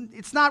and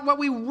it's not what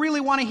we really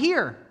want to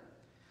hear,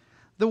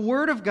 the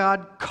Word of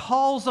God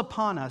calls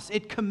upon us,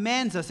 it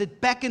commands us,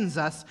 it beckons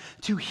us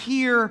to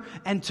hear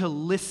and to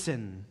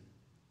listen,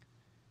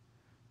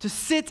 to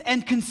sit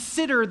and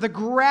consider the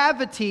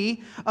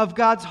gravity of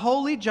God's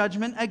holy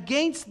judgment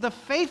against the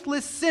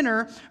faithless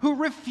sinner who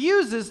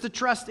refuses to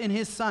trust in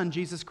His Son,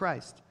 Jesus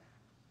Christ.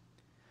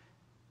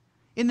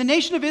 In the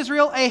nation of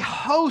Israel, a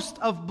host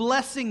of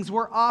blessings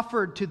were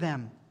offered to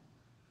them,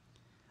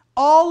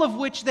 all of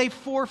which they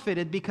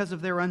forfeited because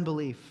of their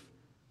unbelief.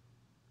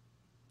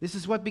 This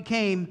is what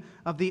became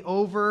of the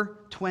over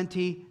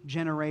 20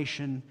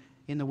 generation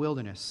in the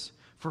wilderness.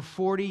 For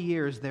 40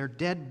 years, their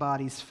dead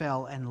bodies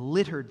fell and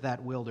littered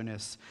that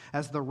wilderness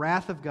as the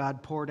wrath of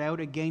God poured out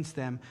against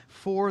them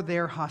for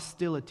their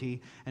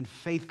hostility and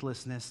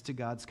faithlessness to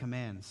God's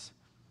commands.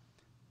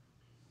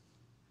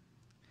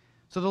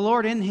 So the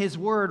Lord in His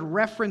Word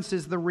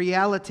references the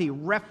reality,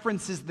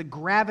 references the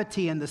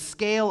gravity and the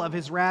scale of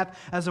His wrath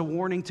as a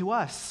warning to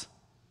us.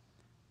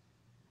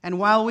 And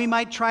while we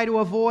might try to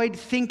avoid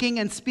thinking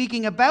and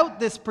speaking about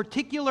this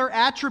particular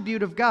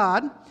attribute of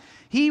God,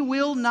 He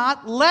will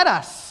not let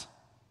us.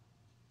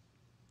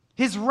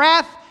 His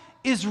wrath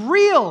is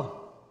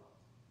real,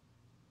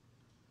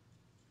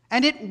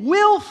 and it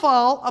will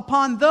fall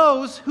upon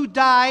those who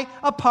die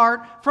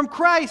apart from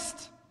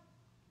Christ.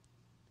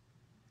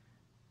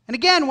 And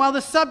again, while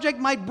the subject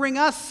might bring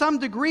us some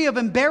degree of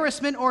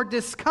embarrassment or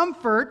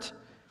discomfort,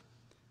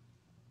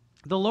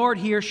 the Lord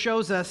here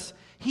shows us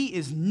He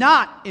is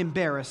not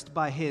embarrassed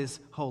by His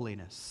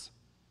holiness.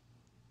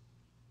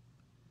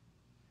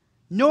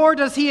 Nor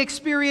does He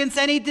experience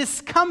any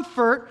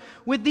discomfort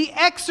with the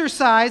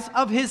exercise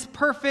of His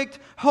perfect,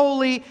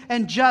 holy,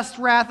 and just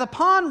wrath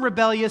upon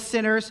rebellious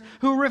sinners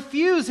who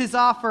refuse His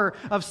offer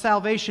of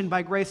salvation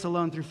by grace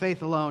alone, through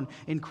faith alone,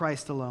 in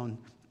Christ alone,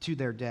 to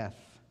their death.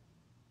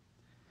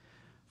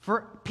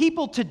 For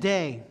people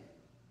today,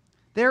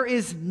 there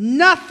is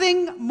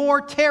nothing more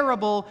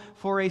terrible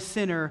for a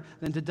sinner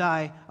than to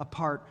die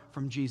apart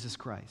from Jesus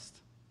Christ.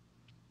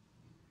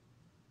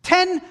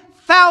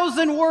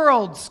 10,000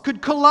 worlds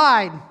could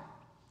collide.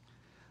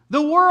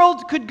 The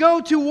world could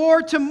go to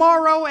war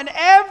tomorrow, and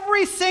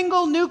every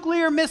single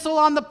nuclear missile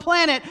on the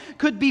planet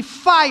could be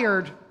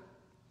fired.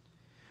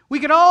 We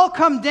could all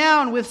come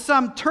down with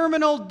some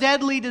terminal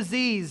deadly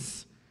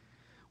disease.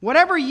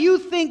 Whatever you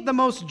think the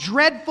most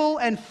dreadful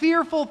and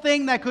fearful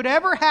thing that could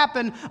ever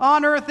happen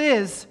on earth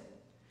is,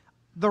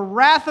 the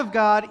wrath of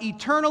God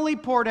eternally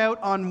poured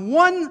out on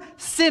one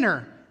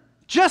sinner,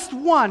 just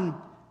one,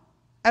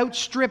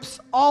 outstrips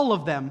all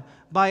of them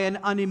by an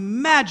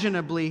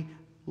unimaginably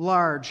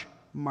large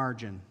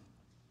margin.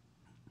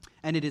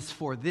 And it is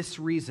for this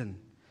reason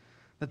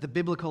that the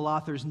biblical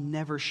authors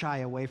never shy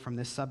away from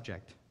this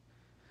subject,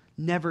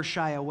 never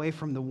shy away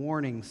from the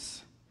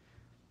warnings.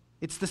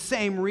 It's the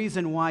same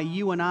reason why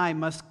you and I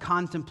must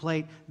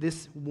contemplate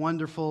this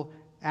wonderful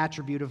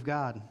attribute of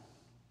God.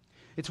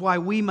 It's why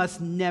we must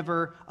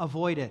never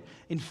avoid it.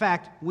 In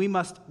fact, we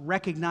must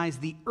recognize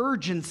the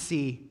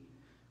urgency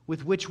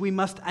with which we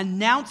must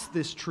announce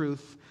this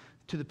truth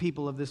to the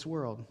people of this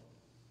world,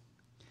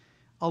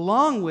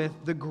 along with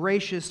the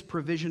gracious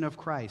provision of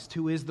Christ,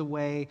 who is the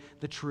way,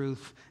 the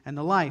truth, and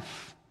the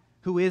life,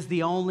 who is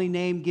the only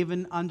name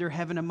given under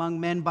heaven among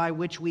men by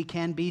which we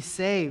can be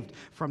saved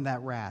from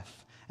that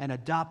wrath and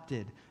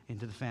adopted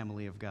into the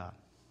family of God.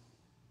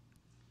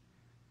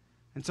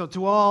 And so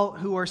to all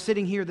who are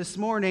sitting here this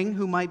morning,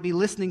 who might be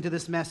listening to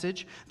this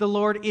message, the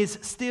Lord is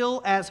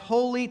still as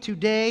holy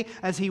today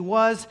as He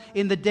was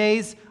in the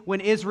days when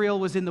Israel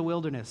was in the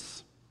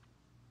wilderness.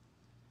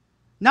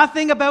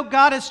 Nothing about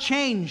God has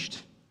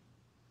changed.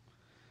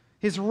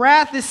 His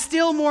wrath is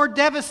still more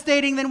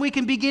devastating than we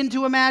can begin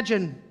to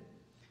imagine.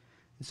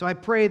 And so I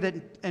pray that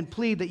and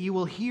plead that you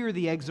will hear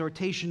the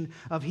exhortation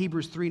of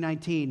Hebrews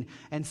 3:19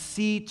 and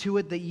see to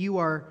it that you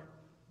are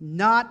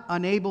not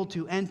unable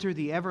to enter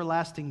the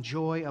everlasting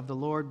joy of the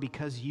Lord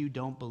because you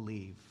don't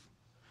believe.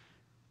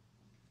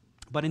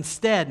 But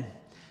instead,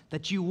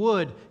 that you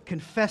would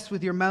confess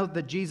with your mouth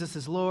that Jesus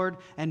is Lord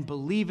and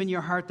believe in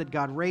your heart that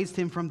God raised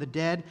him from the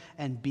dead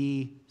and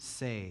be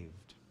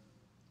saved.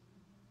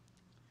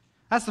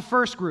 That's the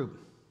first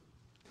group.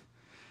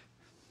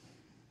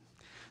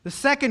 The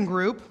second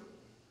group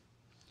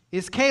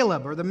is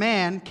Caleb, or the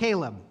man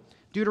Caleb.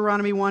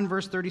 Deuteronomy 1,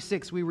 verse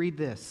 36, we read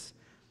this.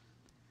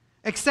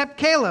 Except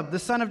Caleb, the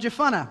son of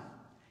Jephunneh,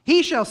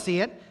 he shall see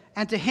it,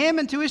 and to him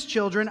and to his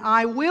children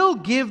I will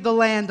give the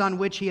land on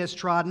which he has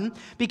trodden,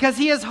 because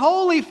he has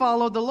wholly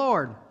followed the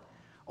Lord.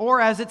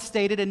 Or as it's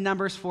stated in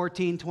Numbers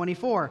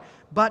 14:24,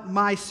 but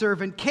my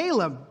servant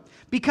Caleb,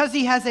 because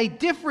he has a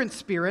different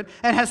spirit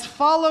and has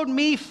followed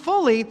me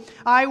fully,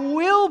 I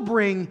will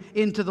bring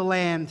into the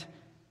land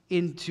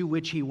into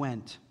which he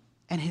went,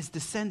 and his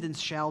descendants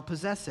shall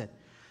possess it.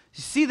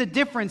 You see the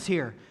difference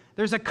here?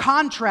 There's a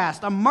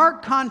contrast, a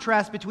marked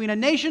contrast between a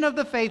nation of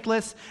the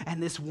faithless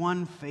and this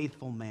one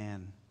faithful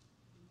man.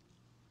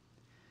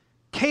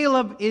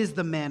 Caleb is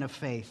the man of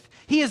faith.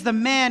 He is the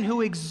man who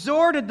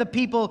exhorted the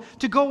people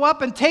to go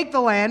up and take the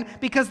land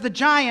because the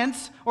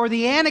giants, or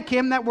the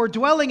Anakim that were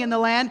dwelling in the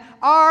land,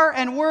 are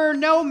and were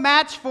no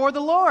match for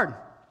the Lord.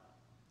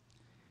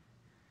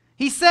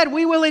 He said,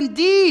 we will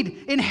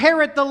indeed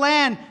inherit the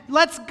land.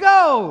 Let's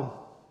go.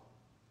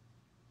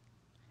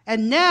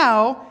 And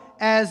now,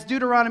 as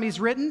Deuteronomy is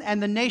written,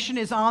 and the nation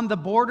is on the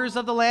borders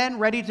of the land,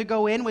 ready to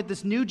go in with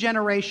this new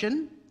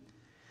generation,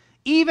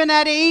 even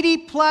at 80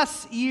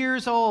 plus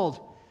years old.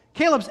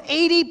 Caleb's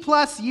 80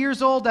 plus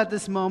years old at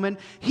this moment.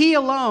 He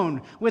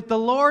alone, with the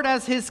Lord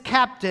as his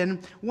captain,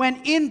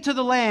 went into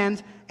the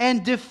land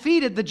and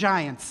defeated the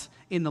giants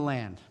in the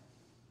land.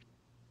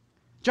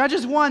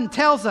 Judges 1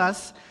 tells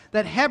us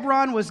that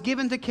Hebron was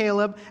given to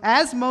Caleb,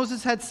 as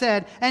Moses had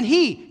said, and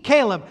he,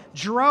 Caleb,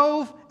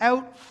 drove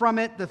out from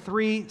it the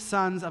 3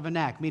 sons of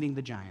Anak, meaning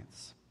the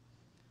giants.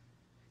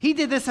 He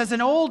did this as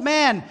an old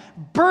man,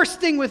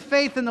 bursting with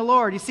faith in the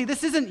Lord. You see,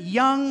 this isn't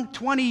young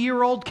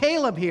 20-year-old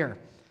Caleb here.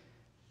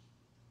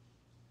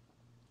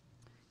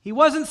 He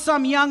wasn't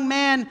some young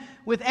man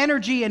with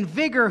energy and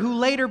vigor who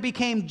later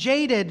became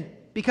jaded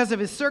because of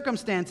his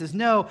circumstances.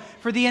 No,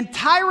 for the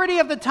entirety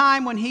of the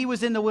time when he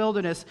was in the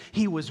wilderness,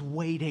 he was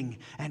waiting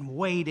and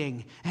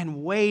waiting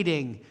and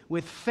waiting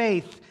with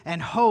faith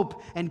and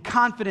hope and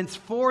confidence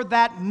for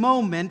that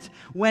moment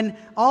when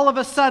all of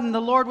a sudden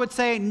the Lord would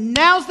say,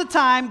 now's the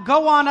time,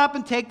 go on up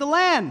and take the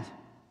land.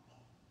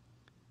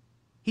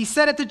 He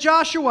said it to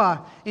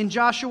Joshua in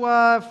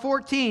Joshua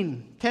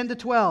 14, 10 to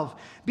 12.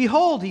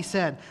 Behold, he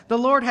said, the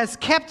Lord has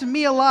kept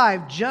me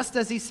alive, just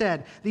as he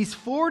said, these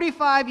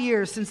 45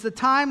 years since the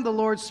time the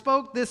Lord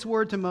spoke this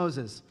word to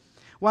Moses,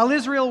 while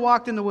Israel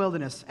walked in the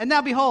wilderness. And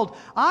now behold,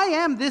 I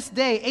am this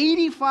day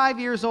 85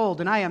 years old,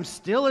 and I am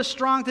still as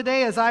strong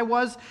today as I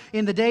was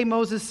in the day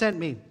Moses sent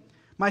me.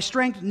 My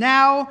strength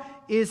now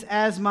is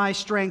as my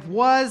strength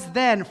was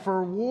then,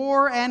 for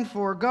war and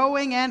for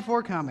going and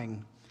for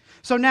coming.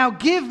 So now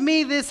give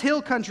me this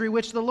hill country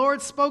which the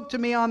Lord spoke to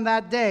me on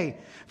that day.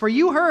 For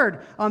you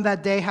heard on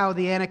that day how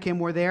the Anakim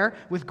were there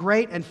with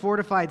great and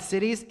fortified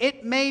cities.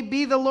 It may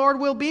be the Lord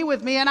will be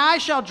with me, and I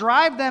shall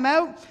drive them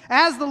out,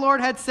 as the Lord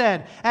had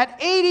said.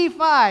 At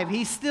 85,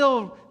 he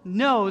still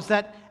knows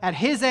that at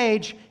his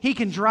age, he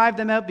can drive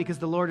them out because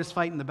the Lord is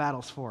fighting the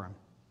battles for him.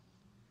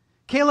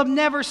 Caleb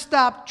never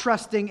stopped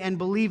trusting and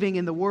believing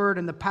in the word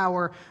and the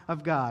power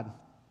of God.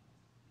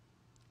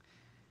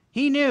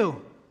 He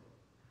knew,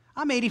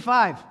 I'm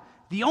 85.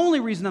 The only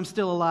reason I'm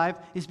still alive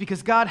is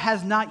because God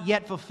has not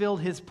yet fulfilled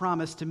his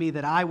promise to me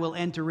that I will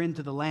enter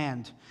into the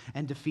land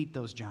and defeat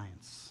those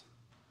giants.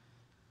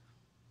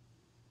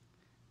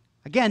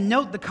 Again,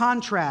 note the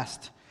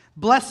contrast.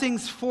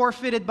 Blessings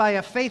forfeited by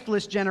a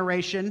faithless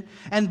generation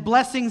and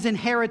blessings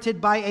inherited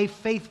by a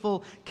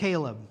faithful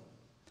Caleb.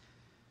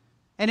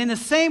 And in the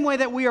same way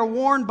that we are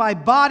warned by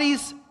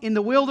bodies in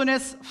the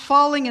wilderness,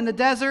 falling in the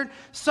desert,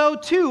 so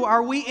too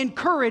are we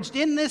encouraged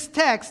in this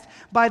text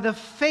by the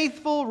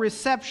faithful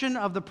reception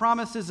of the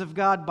promises of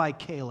God by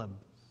Caleb.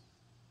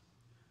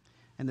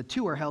 And the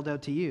two are held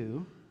out to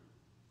you.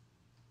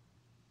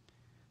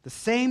 The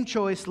same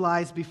choice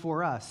lies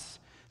before us,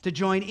 to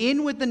join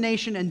in with the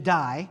nation and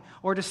die,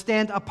 or to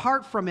stand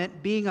apart from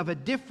it, being of a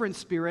different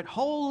spirit,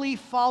 wholly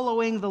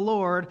following the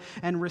Lord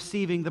and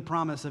receiving the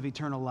promise of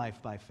eternal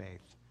life by faith.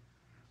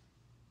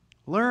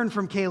 Learn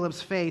from Caleb's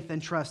faith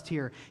and trust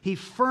here. He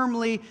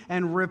firmly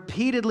and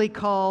repeatedly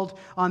called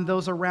on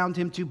those around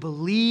him to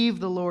believe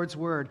the Lord's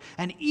word.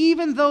 And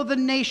even though the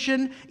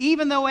nation,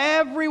 even though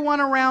everyone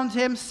around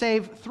him,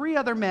 save 3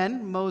 other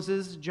men,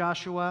 Moses,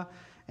 Joshua,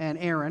 and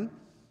Aaron,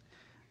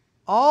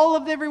 all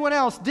of everyone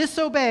else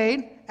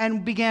disobeyed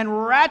and began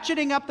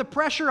ratcheting up the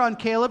pressure on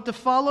Caleb to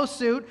follow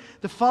suit,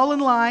 to fall in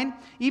line,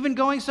 even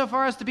going so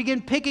far as to begin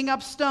picking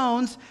up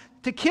stones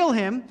to kill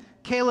him,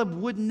 Caleb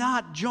would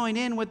not join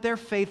in with their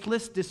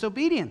faithless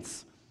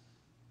disobedience.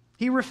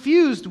 He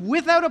refused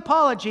without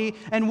apology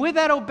and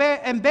without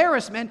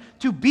embarrassment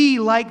to be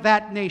like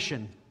that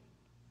nation.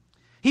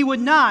 He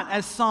would not,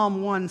 as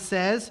Psalm 1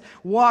 says,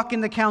 walk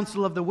in the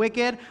counsel of the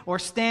wicked, or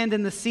stand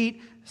in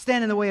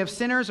the way of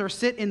sinners, or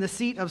sit in the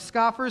seat of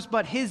scoffers,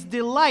 but his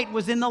delight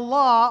was in the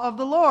law of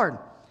the Lord.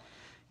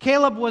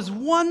 Caleb was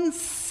 1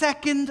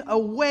 second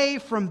away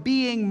from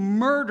being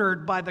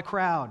murdered by the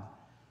crowd.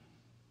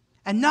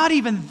 And not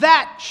even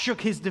that shook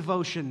his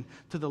devotion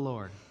to the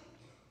Lord.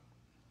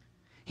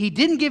 He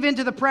didn't give in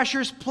to the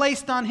pressures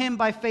placed on him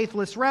by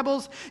faithless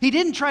rebels. He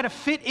didn't try to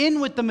fit in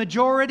with the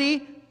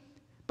majority,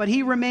 but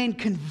he remained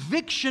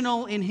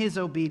convictional in his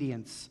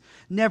obedience,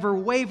 never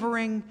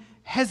wavering,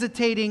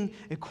 hesitating,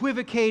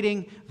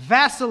 equivocating,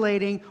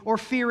 vacillating, or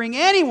fearing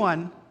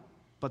anyone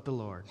but the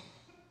Lord.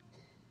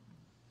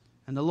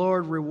 And the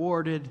Lord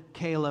rewarded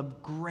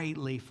Caleb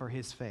greatly for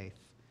his faith.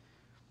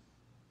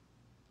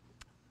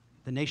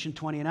 The nation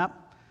 20 and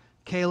up,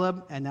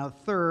 Caleb, and now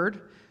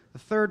the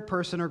third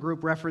person or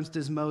group referenced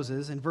is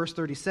Moses. In verse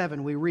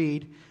 37 we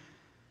read,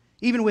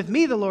 "Even with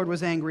me the Lord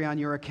was angry on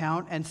your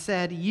account and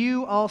said,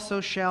 'You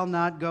also shall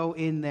not go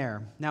in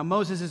there.'" Now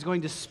Moses is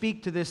going to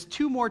speak to this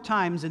 2 more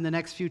times in the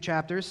next few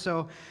chapters,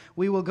 so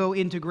we will go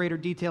into greater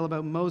detail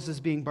about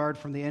Moses being barred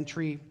from the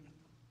entry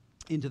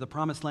into the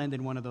promised land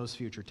in one of those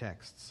future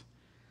texts.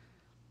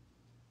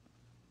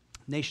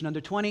 Nation under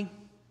 20,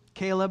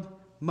 Caleb,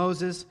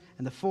 Moses,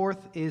 and the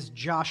fourth is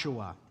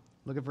Joshua.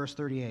 Look at verse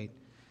 38.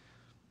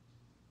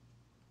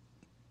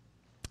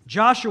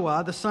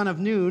 "Joshua, the son of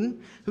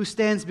Nun, who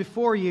stands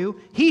before you,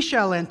 he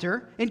shall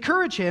enter.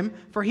 Encourage him,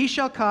 for he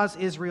shall cause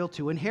Israel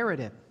to inherit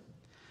it."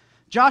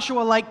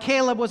 Joshua, like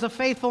Caleb, was a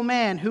faithful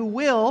man who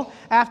will,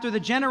 after the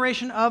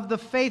generation of the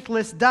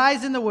faithless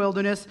dies in the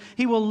wilderness,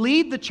 he will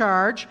lead the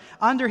charge.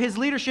 Under his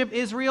leadership,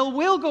 Israel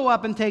will go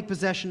up and take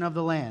possession of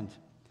the land.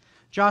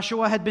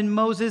 Joshua had been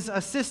Moses'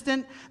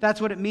 assistant.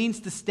 That's what it means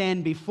to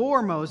stand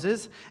before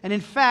Moses. And in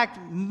fact,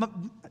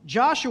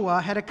 Joshua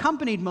had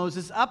accompanied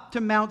Moses up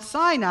to Mount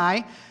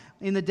Sinai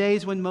in the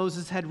days when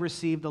Moses had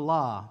received the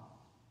law.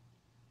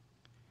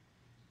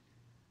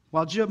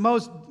 While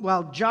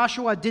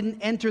Joshua didn't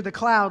enter the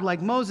cloud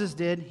like Moses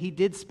did, he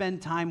did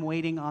spend time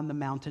waiting on the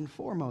mountain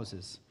for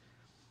Moses.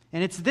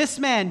 And it's this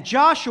man,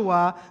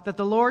 Joshua, that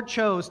the Lord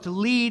chose to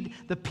lead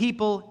the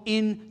people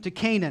into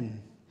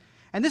Canaan.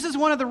 And this is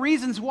one of the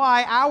reasons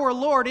why our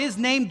Lord is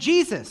named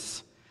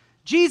Jesus.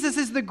 Jesus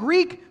is the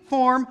Greek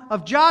form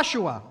of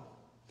Joshua.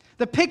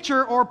 The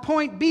picture or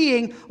point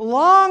being,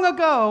 long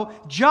ago,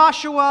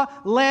 Joshua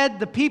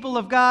led the people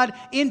of God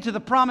into the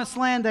promised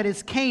land that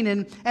is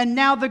Canaan, and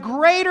now the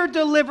greater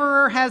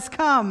deliverer has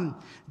come,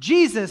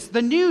 Jesus,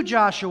 the new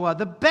Joshua,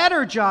 the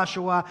better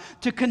Joshua,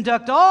 to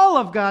conduct all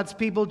of God's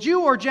people,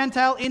 Jew or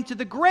Gentile, into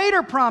the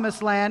greater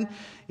promised land,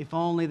 if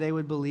only they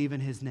would believe in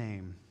his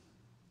name.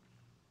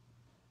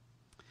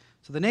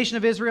 So the nation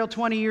of Israel,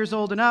 20 years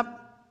old and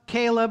up,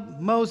 Caleb,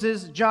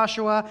 Moses,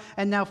 Joshua,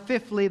 and now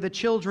fifthly, the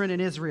children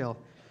in Israel.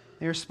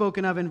 They are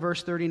spoken of in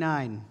verse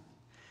 39.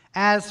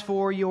 "As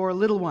for your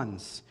little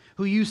ones,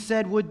 who you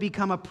said would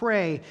become a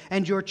prey,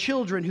 and your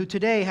children who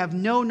today have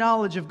no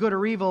knowledge of good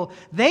or evil,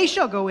 they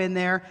shall go in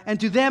there, and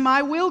to them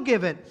I will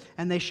give it,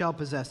 and they shall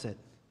possess it."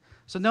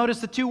 So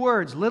notice the 2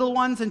 words, little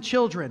ones and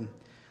children.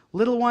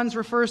 Little ones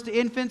refers to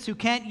infants who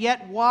can't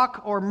yet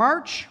walk or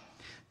march.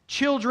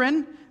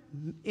 Children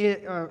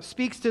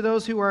speaks to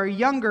those who are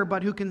younger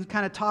but who can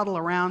kind of toddle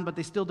around, but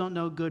they still don't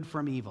know good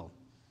from evil.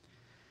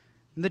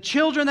 And the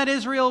children that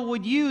Israel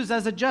would use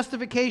as a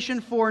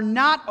justification for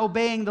not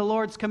obeying the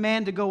Lord's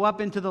command to go up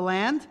into the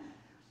land,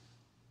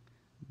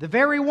 the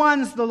very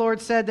ones, the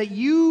Lord said, that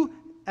you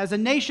as a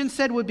nation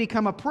said would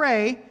become a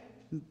prey.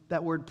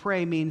 That word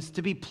prey means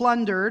to be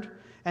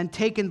plundered and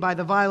taken by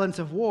the violence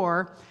of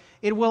war.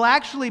 It will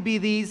actually be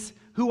these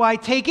who I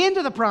take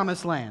into the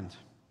promised land.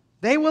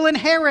 They will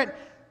inherit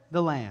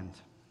the land.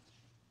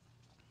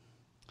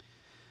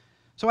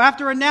 So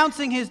after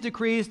announcing his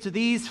decrees to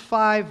these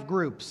 5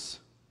 groups,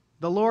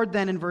 the Lord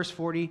then in verse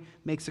 40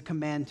 makes a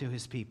command to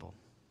his people.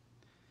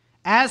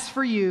 "As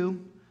for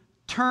you,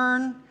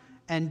 turn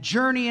and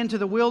journey into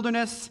the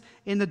wilderness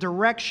in the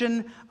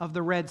direction of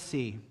the Red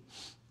Sea."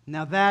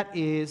 Now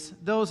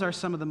those are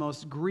some of the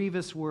most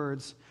grievous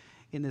words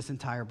in this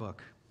entire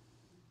book.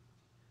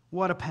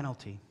 What a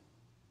penalty.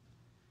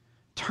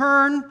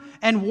 Turn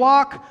and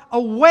walk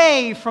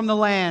away from the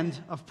land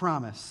of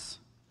promise.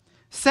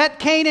 Set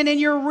Canaan in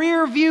your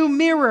rear view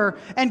mirror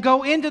and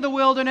go into the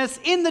wilderness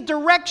in the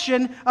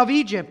direction of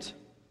Egypt.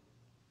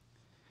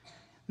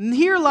 And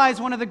here lies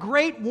one of the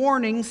great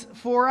warnings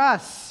for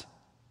us.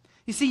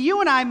 You see, you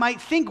and I might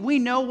think we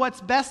know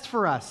what's best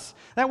for us,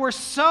 that we're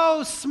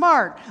so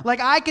smart, like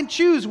I can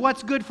choose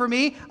what's good for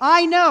me.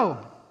 I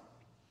know.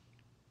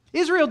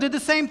 Israel did the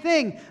same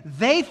thing.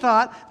 They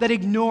thought that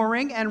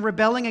ignoring and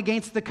rebelling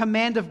against the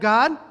command of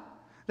God,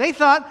 they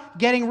thought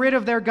getting rid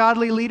of their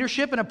godly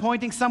leadership and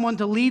appointing someone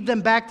to lead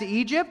them back to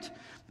Egypt,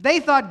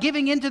 they thought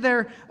giving into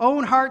their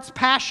own heart's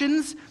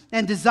passions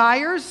and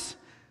desires,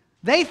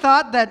 they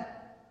thought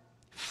that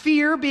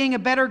fear being a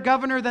better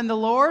governor than the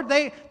Lord,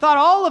 they thought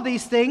all of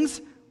these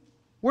things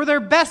were their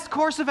best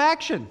course of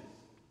action.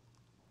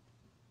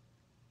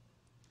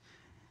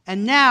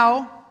 And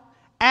now,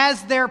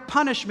 as their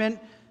punishment,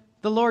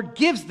 the Lord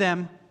gives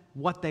them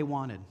what they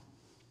wanted.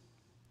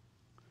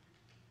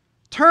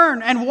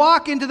 Turn and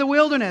walk into the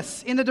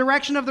wilderness, in the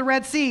direction of the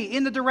Red Sea,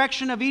 in the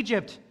direction of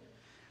Egypt.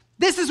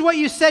 This is what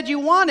you said you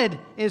wanted,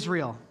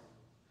 Israel.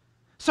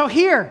 So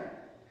here,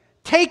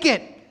 take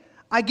it.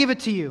 I give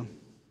it to you.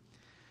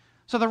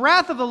 So the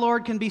wrath of the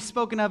Lord can be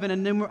spoken of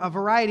in a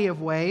variety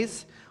of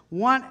ways.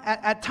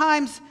 At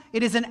times,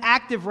 it is an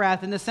active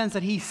wrath in the sense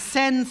that he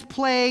sends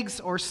plagues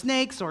or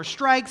snakes or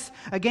strikes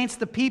against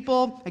the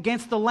people,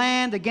 against the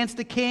land, against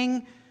the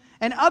king.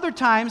 And other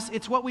times,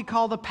 it's what we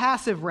call the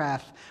passive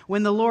wrath,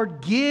 when the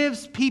Lord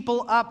gives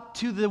people up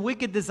to the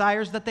wicked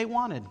desires that they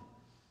wanted.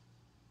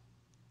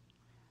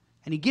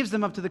 And he gives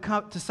them up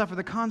to suffer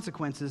the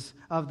consequences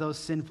of those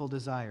sinful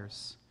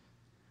desires.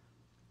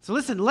 So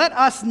listen, let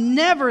us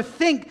never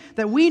think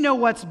that we know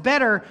what's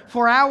better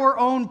for our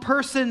own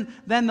person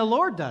than the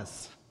Lord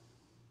does.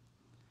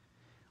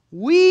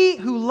 We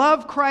who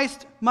love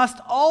Christ must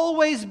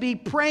always be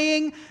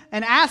praying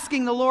and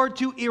asking the Lord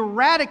to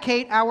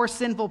eradicate our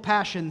sinful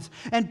passions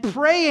and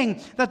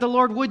praying that the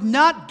Lord would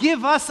not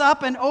give us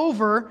up and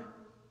over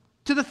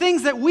to the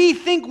things that we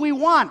think we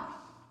want.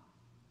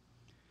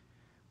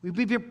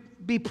 We'd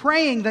be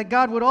praying that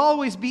God would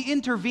always be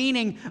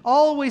intervening,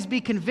 always be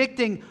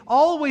convicting,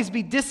 always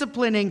be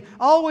disciplining,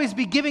 always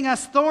be giving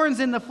us thorns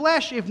in the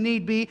flesh if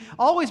need be,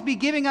 always be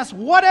giving us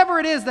whatever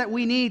it is that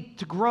we need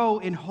to grow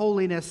in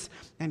holiness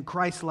and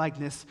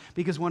Christ-likeness.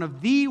 Because one of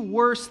the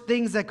worst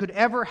things that could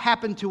ever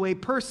happen to a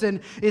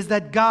person is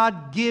that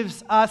God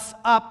gives us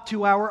up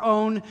to our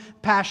own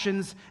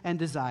passions and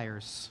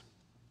desires.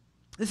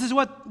 This is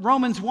what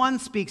Romans 1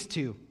 speaks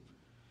to.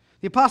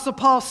 The Apostle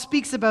Paul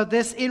speaks about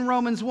this in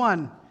Romans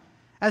 1,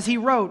 as he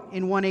wrote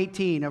in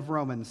 1:18 of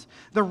Romans.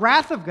 The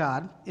wrath of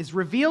God is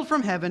revealed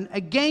from heaven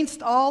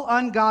against all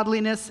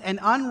ungodliness and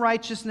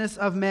unrighteousness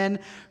of men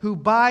who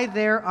by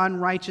their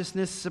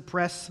unrighteousness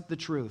suppress the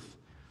truth.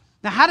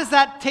 Now, how does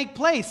that take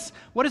place?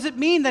 What does it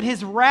mean that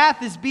his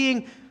wrath is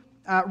being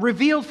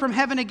revealed from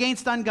heaven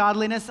against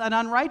ungodliness and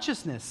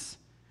unrighteousness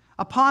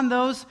upon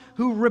those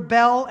who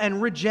rebel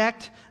and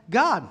reject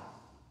God?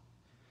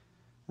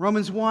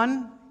 Romans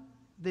 1,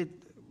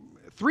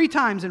 3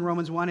 times in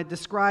Romans 1, it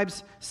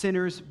describes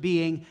sinners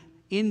being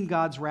in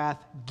God's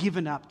wrath,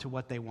 given up to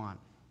what they want.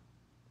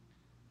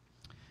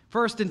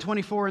 First, in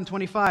 24 and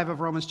 25 of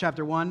Romans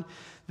chapter 1,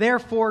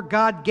 therefore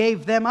God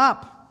gave them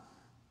up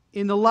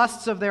in the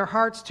lusts of their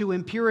hearts to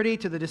impurity,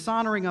 to the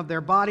dishonoring of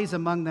their bodies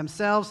among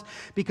themselves,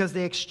 because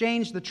they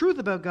exchanged the truth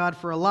about God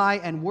for a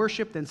lie and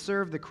worshipped and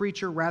served the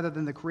creature rather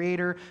than the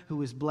Creator,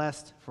 who is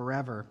blessed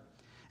forever.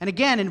 And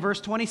again, in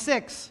verse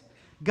 26,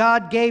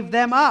 God gave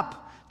them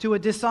up to a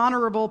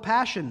dishonorable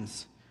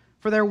passions.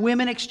 For their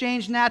women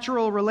exchanged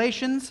natural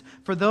relations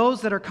for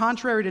those that are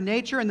contrary to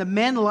nature, and the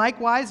men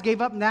likewise gave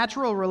up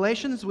natural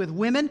relations with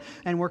women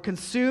and were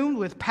consumed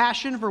with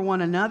passion for one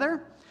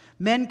another,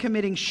 men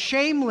committing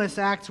shameless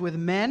acts with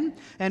men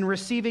and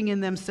receiving in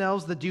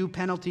themselves the due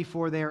penalty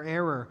for their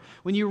error.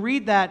 When you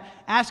read that,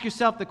 ask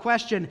yourself the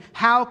question,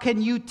 how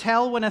can you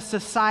tell when a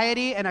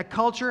society and a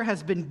culture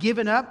has been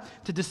given up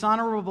to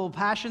dishonorable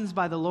passions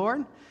by the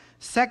Lord?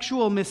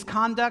 Sexual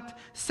misconduct,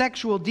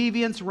 sexual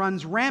deviance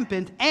runs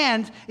rampant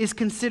and is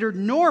considered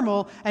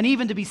normal and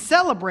even to be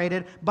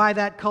celebrated by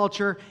that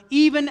culture,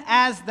 even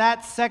as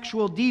that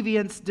sexual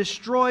deviance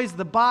destroys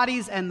the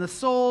bodies and the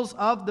souls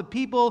of the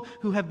people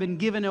who have been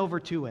given over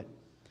to it.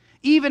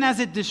 Even as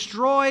it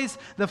destroys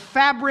the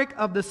fabric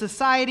of the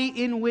society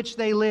in which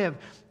they live.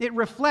 It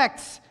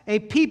reflects a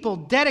people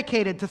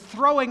dedicated to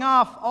throwing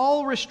off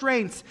all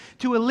restraints,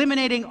 to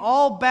eliminating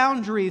all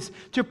boundaries,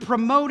 to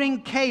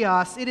promoting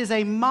chaos. It is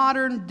a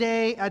modern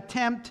day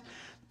attempt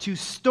to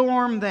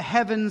storm the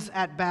heavens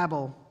at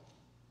Babel.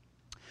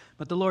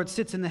 But the Lord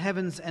sits in the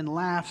heavens and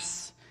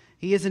laughs.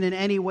 He isn't in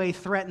any way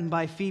threatened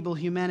by feeble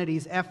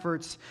humanity's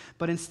efforts,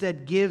 but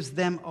instead gives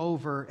them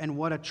over. And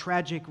what a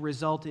tragic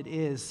result it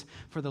is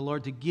for the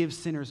Lord to give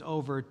sinners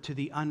over to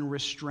the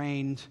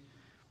unrestrained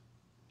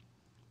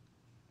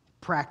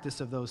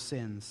practice of those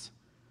sins.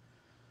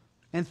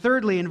 And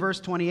thirdly, in verse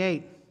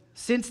 28,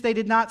 since they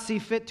did not see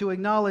fit to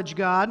acknowledge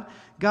God,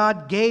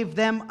 God gave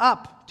them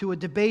up to a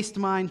debased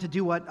mind to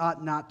do what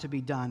ought not to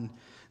be done.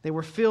 They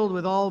were filled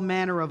with all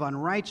manner of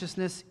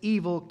unrighteousness,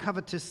 evil,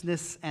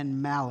 covetousness,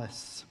 and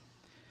malice.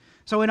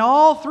 So in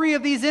all 3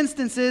 of these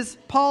instances,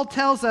 Paul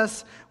tells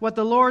us what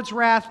the Lord's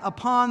wrath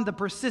upon the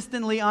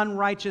persistently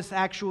unrighteous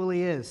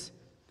actually is.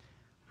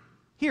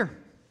 Here,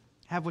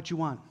 have what you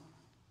want.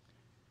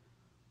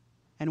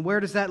 And where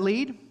does that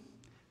lead?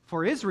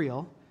 For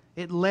Israel,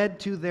 it led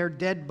to their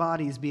dead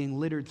bodies being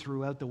littered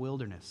throughout the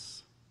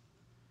wilderness.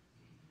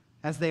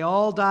 As they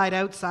all died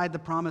outside the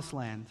promised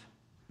land.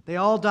 They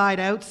all died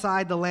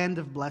outside the land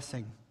of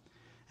blessing.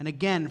 And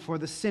again, for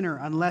the sinner,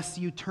 unless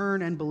you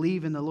turn and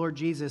believe in the Lord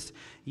Jesus,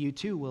 you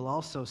too will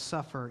also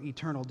suffer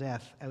eternal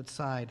death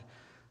outside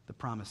the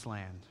promised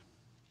land.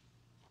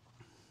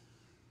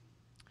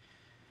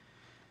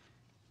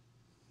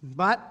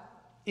 But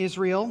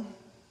Israel,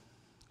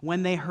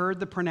 when they heard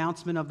the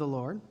pronouncement of the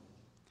Lord,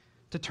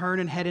 to turn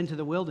and head into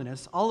the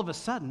wilderness, all of a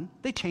sudden,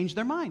 they changed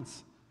their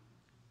minds.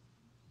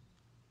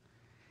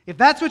 If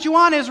that's what you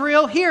want,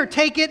 Israel, here,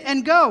 take it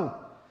and go.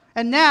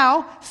 And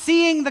now,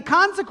 seeing the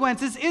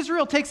consequences,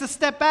 Israel takes a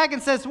step back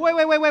and says,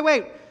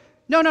 wait.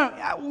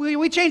 No,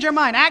 we change our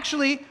mind.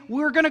 Actually,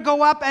 we're going to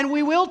go up and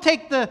we will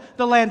take the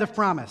land of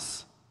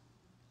promise.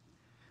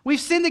 We've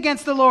sinned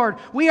against the Lord.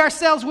 We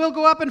ourselves will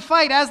go up and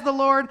fight as the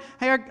Lord,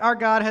 our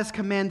God, has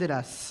commanded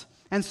us.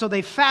 And so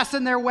they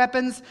fasten their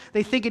weapons.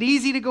 They think it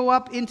easy to go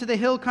up into the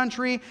hill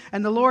country.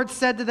 And the Lord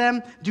said to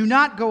them, do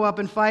not go up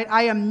and fight.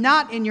 I am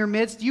not in your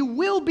midst. You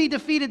will be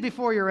defeated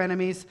before your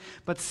enemies.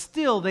 But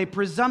still they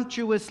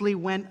presumptuously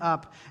went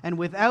up. And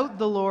without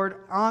the Lord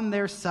on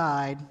their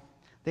side,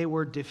 they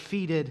were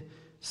defeated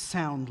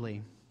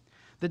soundly.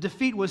 The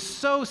defeat was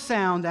so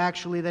sound,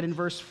 actually, that in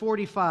verse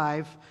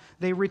 45,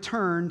 they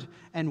returned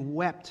and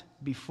wept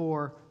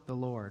before the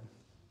Lord.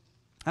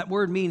 That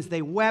word means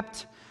they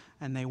wept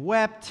and they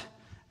wept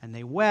and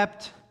they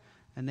wept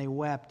and they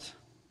wept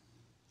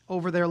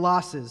over their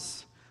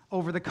losses,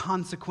 over the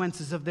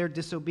consequences of their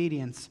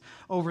disobedience,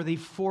 over the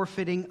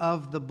forfeiting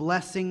of the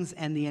blessings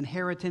and the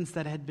inheritance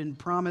that had been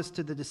promised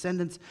to the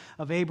descendants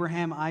of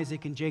Abraham,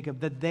 Isaac, and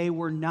Jacob, that they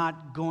were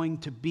not going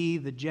to be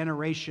the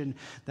generation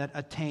that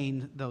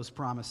attained those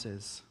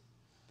promises.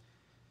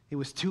 It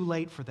was too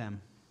late for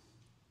them.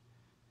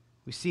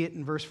 We see it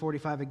in verse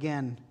 45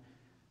 again.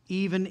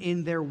 Even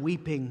in their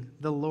weeping,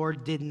 the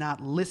Lord did not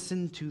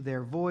listen to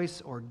their voice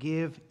or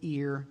give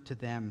ear to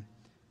them.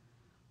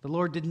 The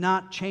Lord did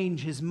not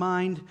change his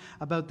mind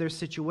about their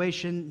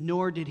situation,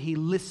 nor did he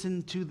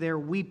listen to their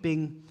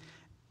weeping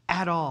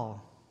at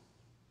all.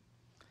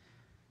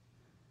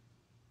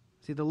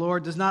 See, the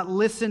Lord does not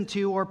listen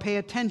to or pay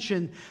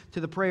attention to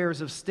the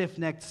prayers of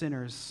stiff-necked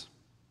sinners.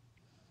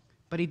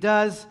 But he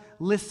does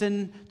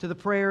listen to the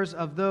prayers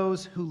of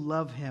those who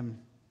love him.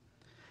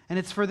 And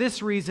it's for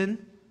this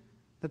reason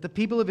that the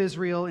people of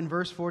Israel, in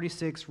verse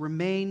 46,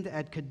 remained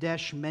at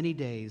Kadesh many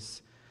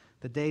days,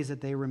 the days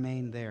that they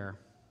remained there.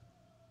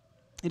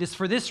 It is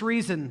for this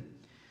reason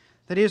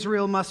that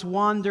Israel must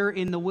wander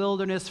in the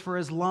wilderness for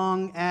as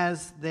long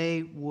as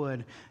they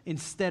would,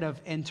 instead of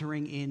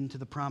entering into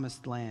the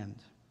promised land.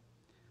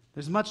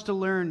 There's much to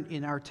learn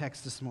in our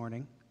text this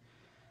morning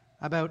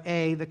about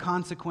A, the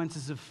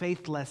consequences of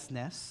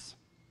faithlessness,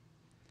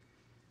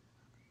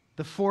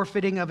 the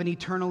forfeiting of an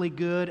eternally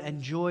good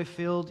and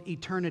joy-filled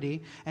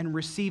eternity, and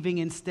receiving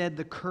instead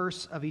the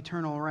curse of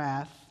eternal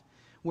wrath,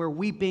 where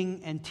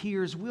weeping and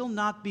tears will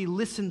not be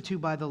listened to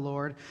by the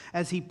Lord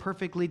as he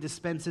perfectly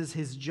dispenses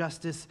his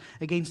justice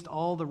against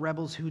all the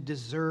rebels who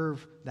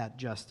deserve that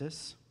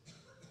justice.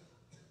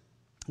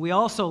 We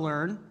also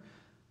learn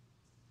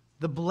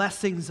the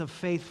blessings of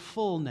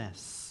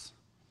faithfulness,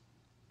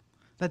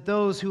 that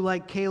those who,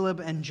 like Caleb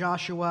and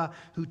Joshua,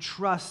 who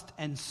trust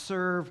and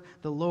serve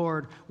the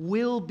Lord,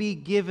 will be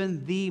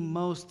given the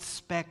most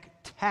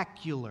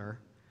spectacular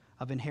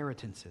of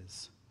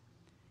inheritances: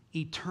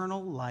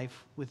 eternal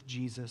life with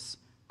Jesus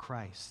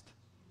Christ.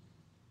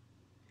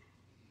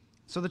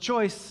 So the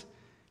choice,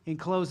 in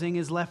closing,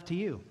 is left to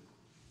you.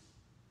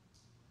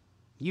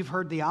 You've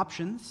heard the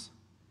options.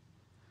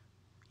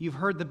 You've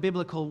heard the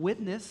biblical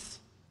witness.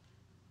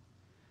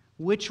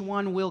 Which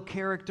one will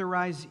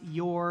characterize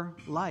your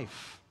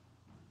life?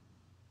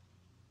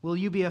 Will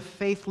you be a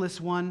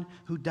faithless one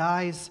who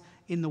dies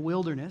in the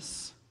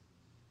wilderness?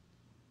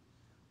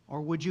 Or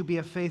would you be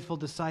a faithful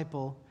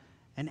disciple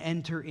and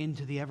enter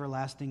into the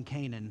everlasting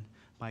Canaan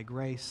by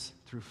grace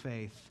through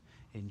faith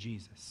in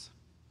Jesus?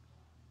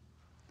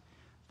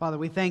 Father,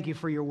 we thank you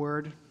for your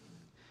word.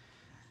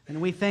 And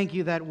we thank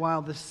you that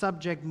while the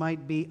subject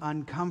might be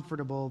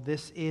uncomfortable,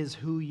 this is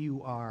who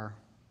you are.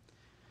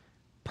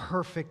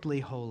 Perfectly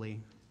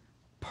holy,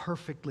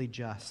 perfectly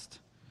just,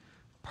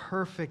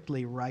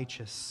 perfectly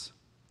righteous.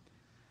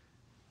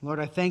 Lord,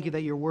 I thank you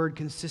that your word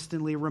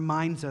consistently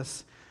reminds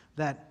us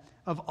that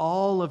of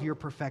all of your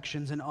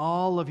perfections and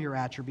all of your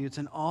attributes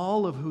and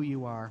all of who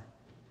you are,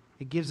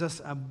 it gives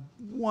us a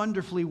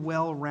wonderfully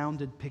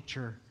well-rounded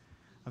picture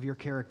of your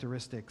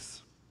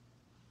characteristics.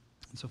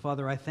 And so,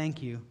 Father, I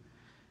thank you.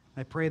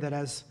 I pray that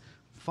as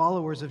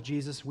followers of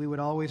Jesus, we would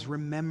always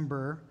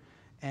remember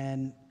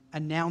and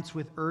announce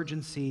with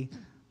urgency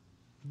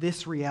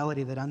this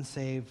reality that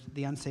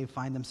the unsaved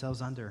find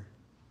themselves under.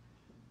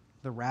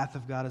 The wrath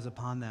of God is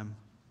upon them.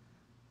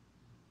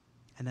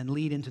 And then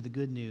lead into the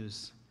good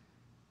news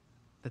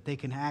that they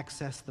can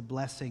access the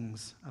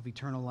blessings of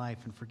eternal life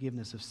and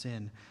forgiveness of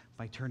sin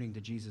by turning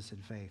to Jesus in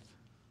faith.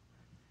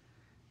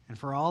 And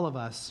for all of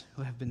us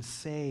who have been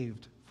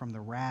saved from the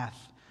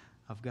wrath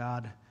of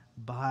God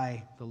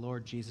by the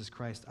Lord Jesus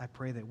Christ, I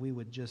pray that we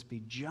would just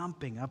be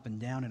jumping up and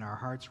down in our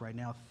hearts right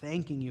now,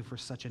 thanking you for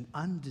such an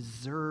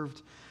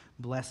undeserved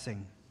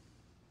blessing.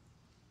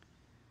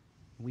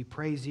 We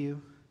praise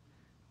you,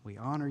 we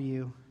honor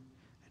you,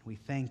 and we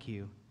thank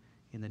you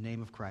in the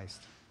name of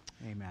Christ.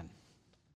 Amen.